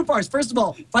 Sorry. Two parts. First of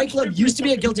all, Fight Club used to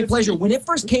be a guilty pleasure. When it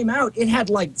first came out, it had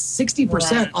like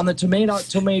 60% on the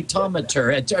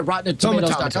tomatometer at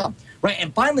RottenTomatoes.com. Right,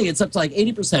 and finally it's up to like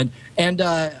 80%. And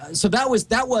so that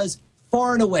was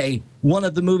far and away one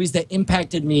of the movies that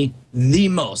impacted me the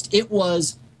most. It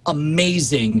was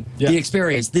amazing, the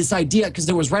experience. This idea, because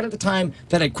it was right at the time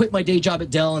that I quit my day job at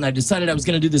Dell and I decided I was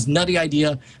going to do this nutty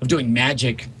idea of doing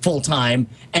magic full time,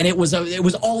 and it was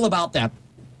all about that.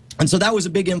 And so that was a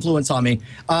big influence on me.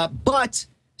 But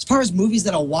as far as movies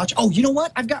that I'll watch, oh, you know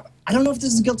what? I don't know if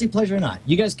this is a guilty pleasure or not.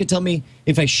 You guys could tell me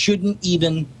if I shouldn't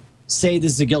even say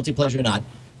this is a guilty pleasure or not.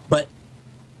 But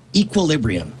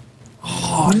Equilibrium.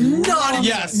 Oh, not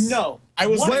yes. No. I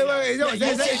was wait. No,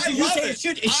 it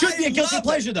should be a guilty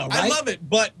pleasure, though, right? I love it,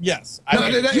 but yes. You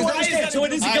understand? So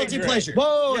it is a guilty pleasure.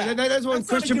 Whoa, that's when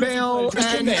Christian Bale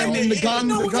and the gun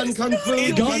kung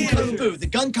fu. The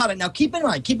gun combat. Now, keep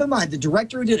in mind, the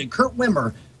director who did it, Kurt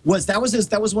Wimmer,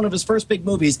 that was one of his first big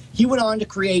movies. He went on to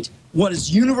create what is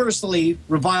universally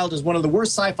reviled as one of the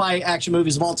worst sci-fi action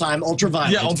movies of all time,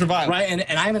 Ultraviolet. Yeah, Ultraviolet. Right, and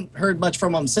I haven't heard much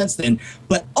from him since then.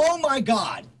 But oh my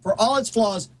God, for all its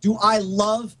flaws, do I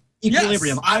love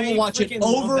Equilibrium. Yes, I will watch it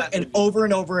over and over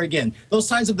and over again. Those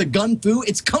signs of the gun fu,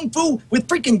 it's kung fu with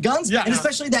freaking guns, and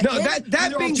especially that. No,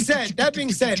 that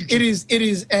being said, it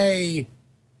is a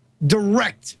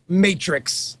direct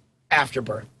Matrix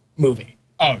Afterbirth movie.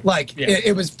 Oh, like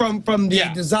it was from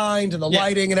the design to the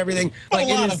lighting and everything. Like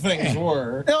a lot of things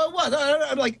were. No, it was.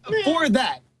 I'm like for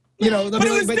that, you know. But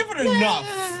it was different enough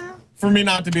for me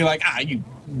not to be like, you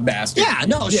bastard. Yeah,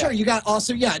 no, sure. You got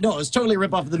awesome. Yeah, no, it's totally a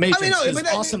rip off of the Matrix. I mean,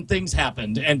 no, awesome things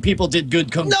happened and people did good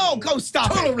kung fu. No, go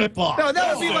stop. Total rip off. No,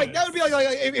 that would be like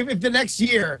if the next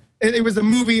year it was a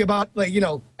movie about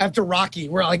after Rocky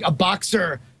where like a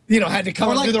boxer had to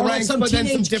come through the ranks, but then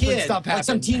some different stuff happened. Like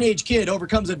some teenage kid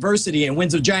overcomes adversity and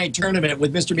wins a giant tournament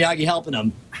with Mr. Miyagi helping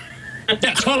him.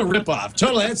 Yeah, total ripoff.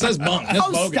 Totally, that says bunk. That's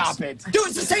bogus. Stop it. Dude,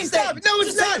 it's the same thing. No,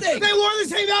 it's not. They wore the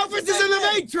same outfits as in the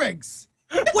Matrix.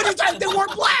 What are you talking? They wore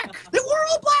black. They wore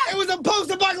all black. It was a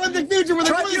post-apocalyptic future where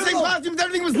they wore the same costumes.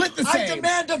 Everything was lit the same. I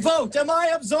demand a vote. Am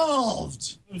I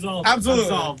absolved? Absolved. Absolutely.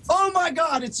 Absolved. Oh my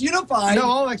God, it's unified. No,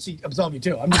 I'll actually absolve you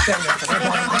too. I'm just saying that.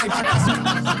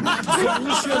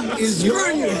 Solution is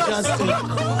Screw you, Justin.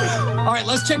 All right,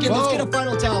 let's check in. Let's get a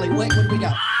final tally. Wait, what do we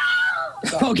got?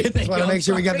 Okay, thank you. Want to make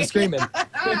sure we got the screaming. All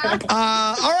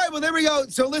right, well, there we go.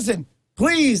 So listen,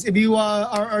 please, if you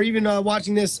are even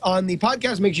watching this on the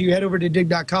podcast, make sure you head over to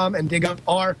dig.com and dig up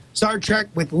our Star Trek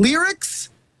with lyrics.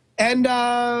 And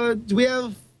do we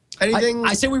have anything?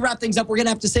 I say we wrap things up. We're going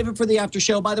to have to save it for the after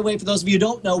show. By the way, for those of you who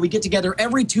don't know, we get together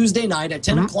every Tuesday night at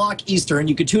 10 o'clock Eastern.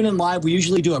 You can tune in live. We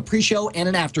usually do a pre-show and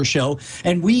an after show.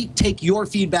 And we take your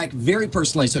feedback very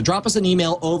personally. So drop us an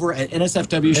email over at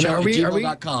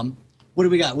nsfwshow@gmail.com. What do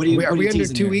we got? Are we under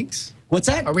 2 weeks? What's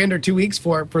that? Are we under 2 weeks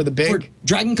for the big? For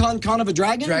Dragon Con of a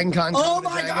Dragon? Dragon Con. Oh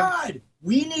my God!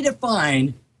 We need to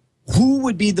find who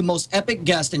would be the most epic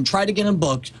guest and try to get him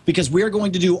booked because we are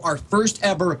going to do our first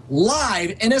ever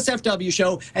live NSFW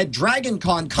show at Dragon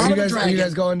Con of a Dragon. Are you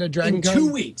guys going to Dragon Con? In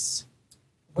 2 weeks.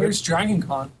 Where's Dragon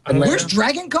Con? Where's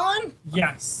Dragon Con?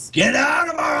 Yes. Get out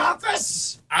of our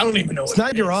office! I don't even know. It's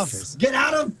not your office. Get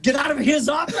out of his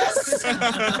office.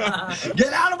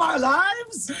 Get out of our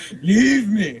lives. Leave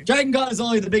me. Dragon Con is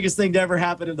only the biggest thing to ever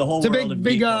happen in the whole world. It's a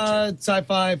big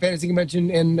sci-fi fantasy convention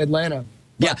in Atlanta.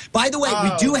 Yeah. By the way,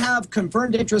 we do have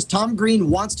confirmed interest. Tom Green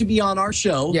wants to be on our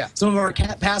show. Yeah. Some of our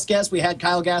past guests, we had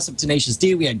Kyle Gass of Tenacious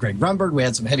D, we had Greg Rumberg, we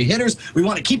had some heavy hitters. We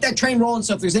want to keep that train rolling.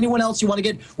 So if there's anyone else you want to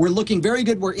get, we're looking very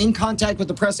good. We're in contact with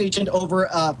the press agent over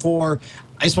for.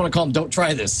 I just want to call him Don't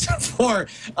Try This for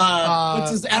what's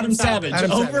his Adam Savage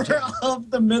over of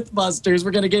the Mythbusters.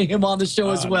 We're going to get him on the show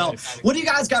as well. Nice. What do you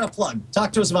guys got to plug?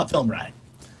 Talk to us about Film Riot.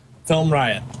 Film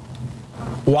Riot.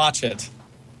 Watch it.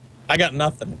 I got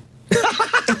nothing.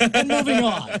 And moving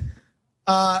on.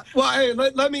 Well,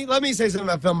 let me say something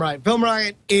about Film Riot. Film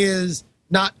Riot is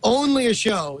not only a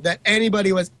show that anybody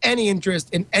who has any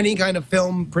interest in any kind of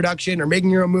film production or making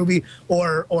your own movie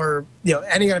or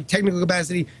any kind of technical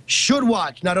capacity should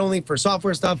watch, not only for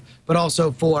software stuff, but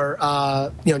also for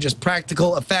just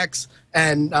practical effects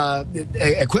and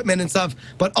equipment and stuff.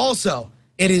 But also,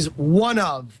 it is one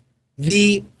of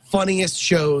the funniest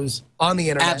shows on the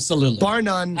internet. Absolutely. Bar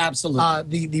none.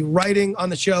 Absolutely. The writing on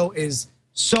the show is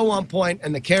so on point,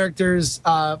 and the characters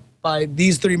by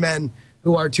these three men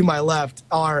who are to my left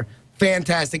are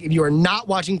fantastic. If you are not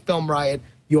watching Film Riot,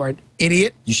 you are an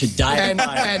idiot. You should die. And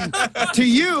to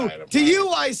you,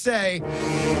 I say,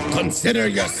 consider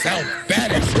yourself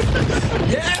banished.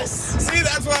 Yes. See,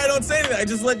 that's why I don't say anything. I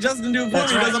just let Justin do it for me.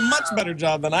 He does a much better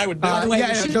job than I would do.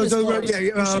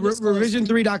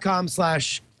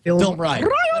 revision3.com/Film Riot.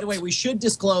 By the way, we should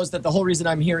disclose that the whole reason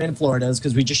I'm here in Florida is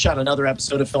because we just shot another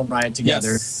episode of Film Riot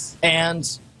together. Yes.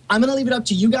 And I'm going to leave it up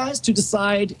to you guys to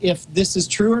decide if this is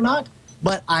true or not.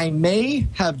 But I may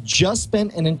have just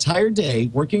spent an entire day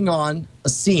working on a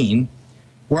scene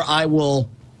where I will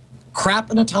crap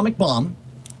an atomic bomb,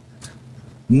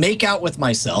 make out with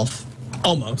myself.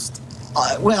 Almost.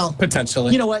 Well,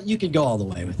 potentially. You know what? You could go all the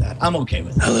way with that. I'm okay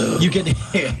with that. Hello. You can.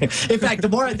 In fact, the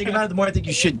more I think about it, the more I think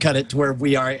you should cut it to where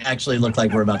we are actually look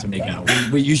like we're about to make out.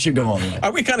 You should go all the way.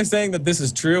 Are we kind of saying that this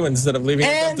is true instead of leaving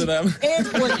it up to them? And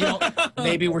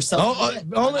maybe we're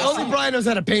only Brian knows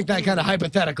how to paint that kind of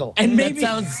hypothetical. And maybe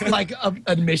that sounds like an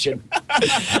admission.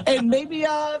 And maybe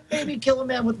kill a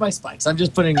man with my spikes. I'm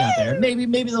just putting it out there.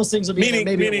 Maybe those things will be there.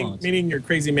 Maybe it won't. Meaning your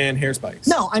crazy man hair spikes.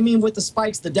 No, I mean with the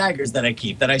spikes, the daggers that I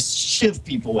keep, that I shiv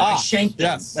people with. I shank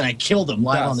them and I kill them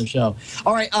live on the show.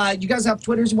 All right, you guys have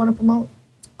Twitters you want to promote?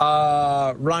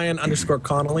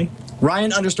 Ryan_Connolly.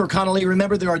 Ryan_Connolly.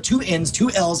 Remember, there are 2 N's,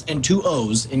 2 L's, and 2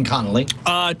 O's in Connolly.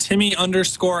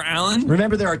 Timmy_Allen.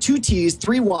 Remember, there are 2 T's,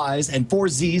 3 Y's, and 4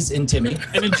 Z's in Timmy.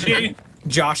 And a J.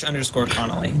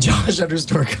 Josh_Connolly.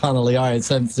 Josh_Connolly. All right,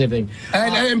 same thing.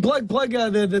 And plug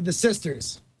the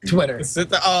sisters. Twitter. It's a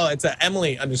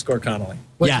Emily_Connolly.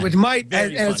 Which might,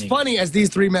 and it's funny as these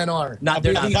 3 men are.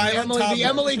 The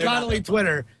Emily Connolly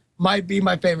Twitter might be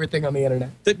my favorite thing on the internet.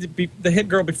 The hit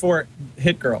girl before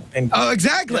Hit Girl.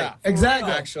 Exactly. Yeah,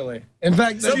 exactly. Actually. In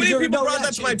fact, so many people brought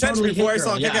that to my attention before I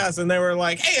saw Kick-Ass, and they were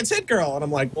like, hey, it's Hit Girl. And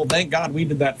I'm like, well, thank God we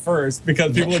did that first,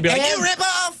 because people would be like, you rip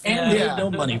off! And they had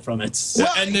no money from it.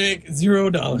 And they make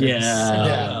 $0.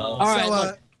 Yeah. All right,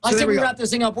 look. I said we wrap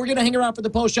this thing up. We're going to hang around for the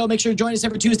post show. Make sure to join us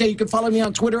every Tuesday. You can follow me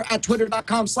on Twitter at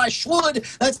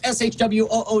twitter.com/Schwood. That's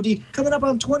SHWOOD. Coming up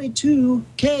on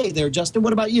 22K there, Justin.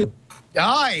 What about you?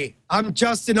 Hi, I'm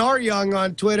Justin R. Young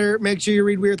on Twitter. Make sure you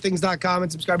read weirdthings.com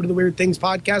and subscribe to the Weird Things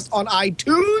podcast on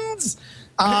iTunes.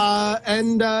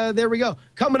 And there we go.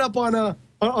 Coming up on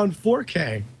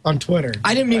 4K on Twitter.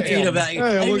 I didn't mean for you to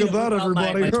Hey, look at that,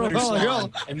 everybody.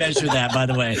 And measure that, by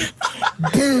the way.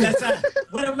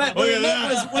 What I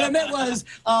meant was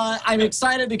I'm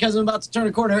excited because I'm about to turn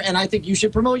a corner, and I think you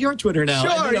should promote your Twitter now.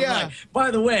 Sure, yeah. By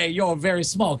the way, you're very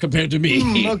small compared to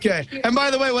me. Okay. And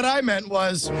by the way, what I meant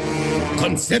was,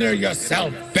 consider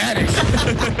yourself banished.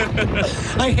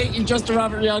 I hate you, Justin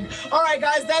Robert Young. All right,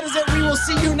 guys, that is it. We will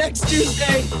see you next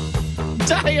Tuesday.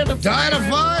 Die in a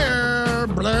fire.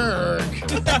 Blurg.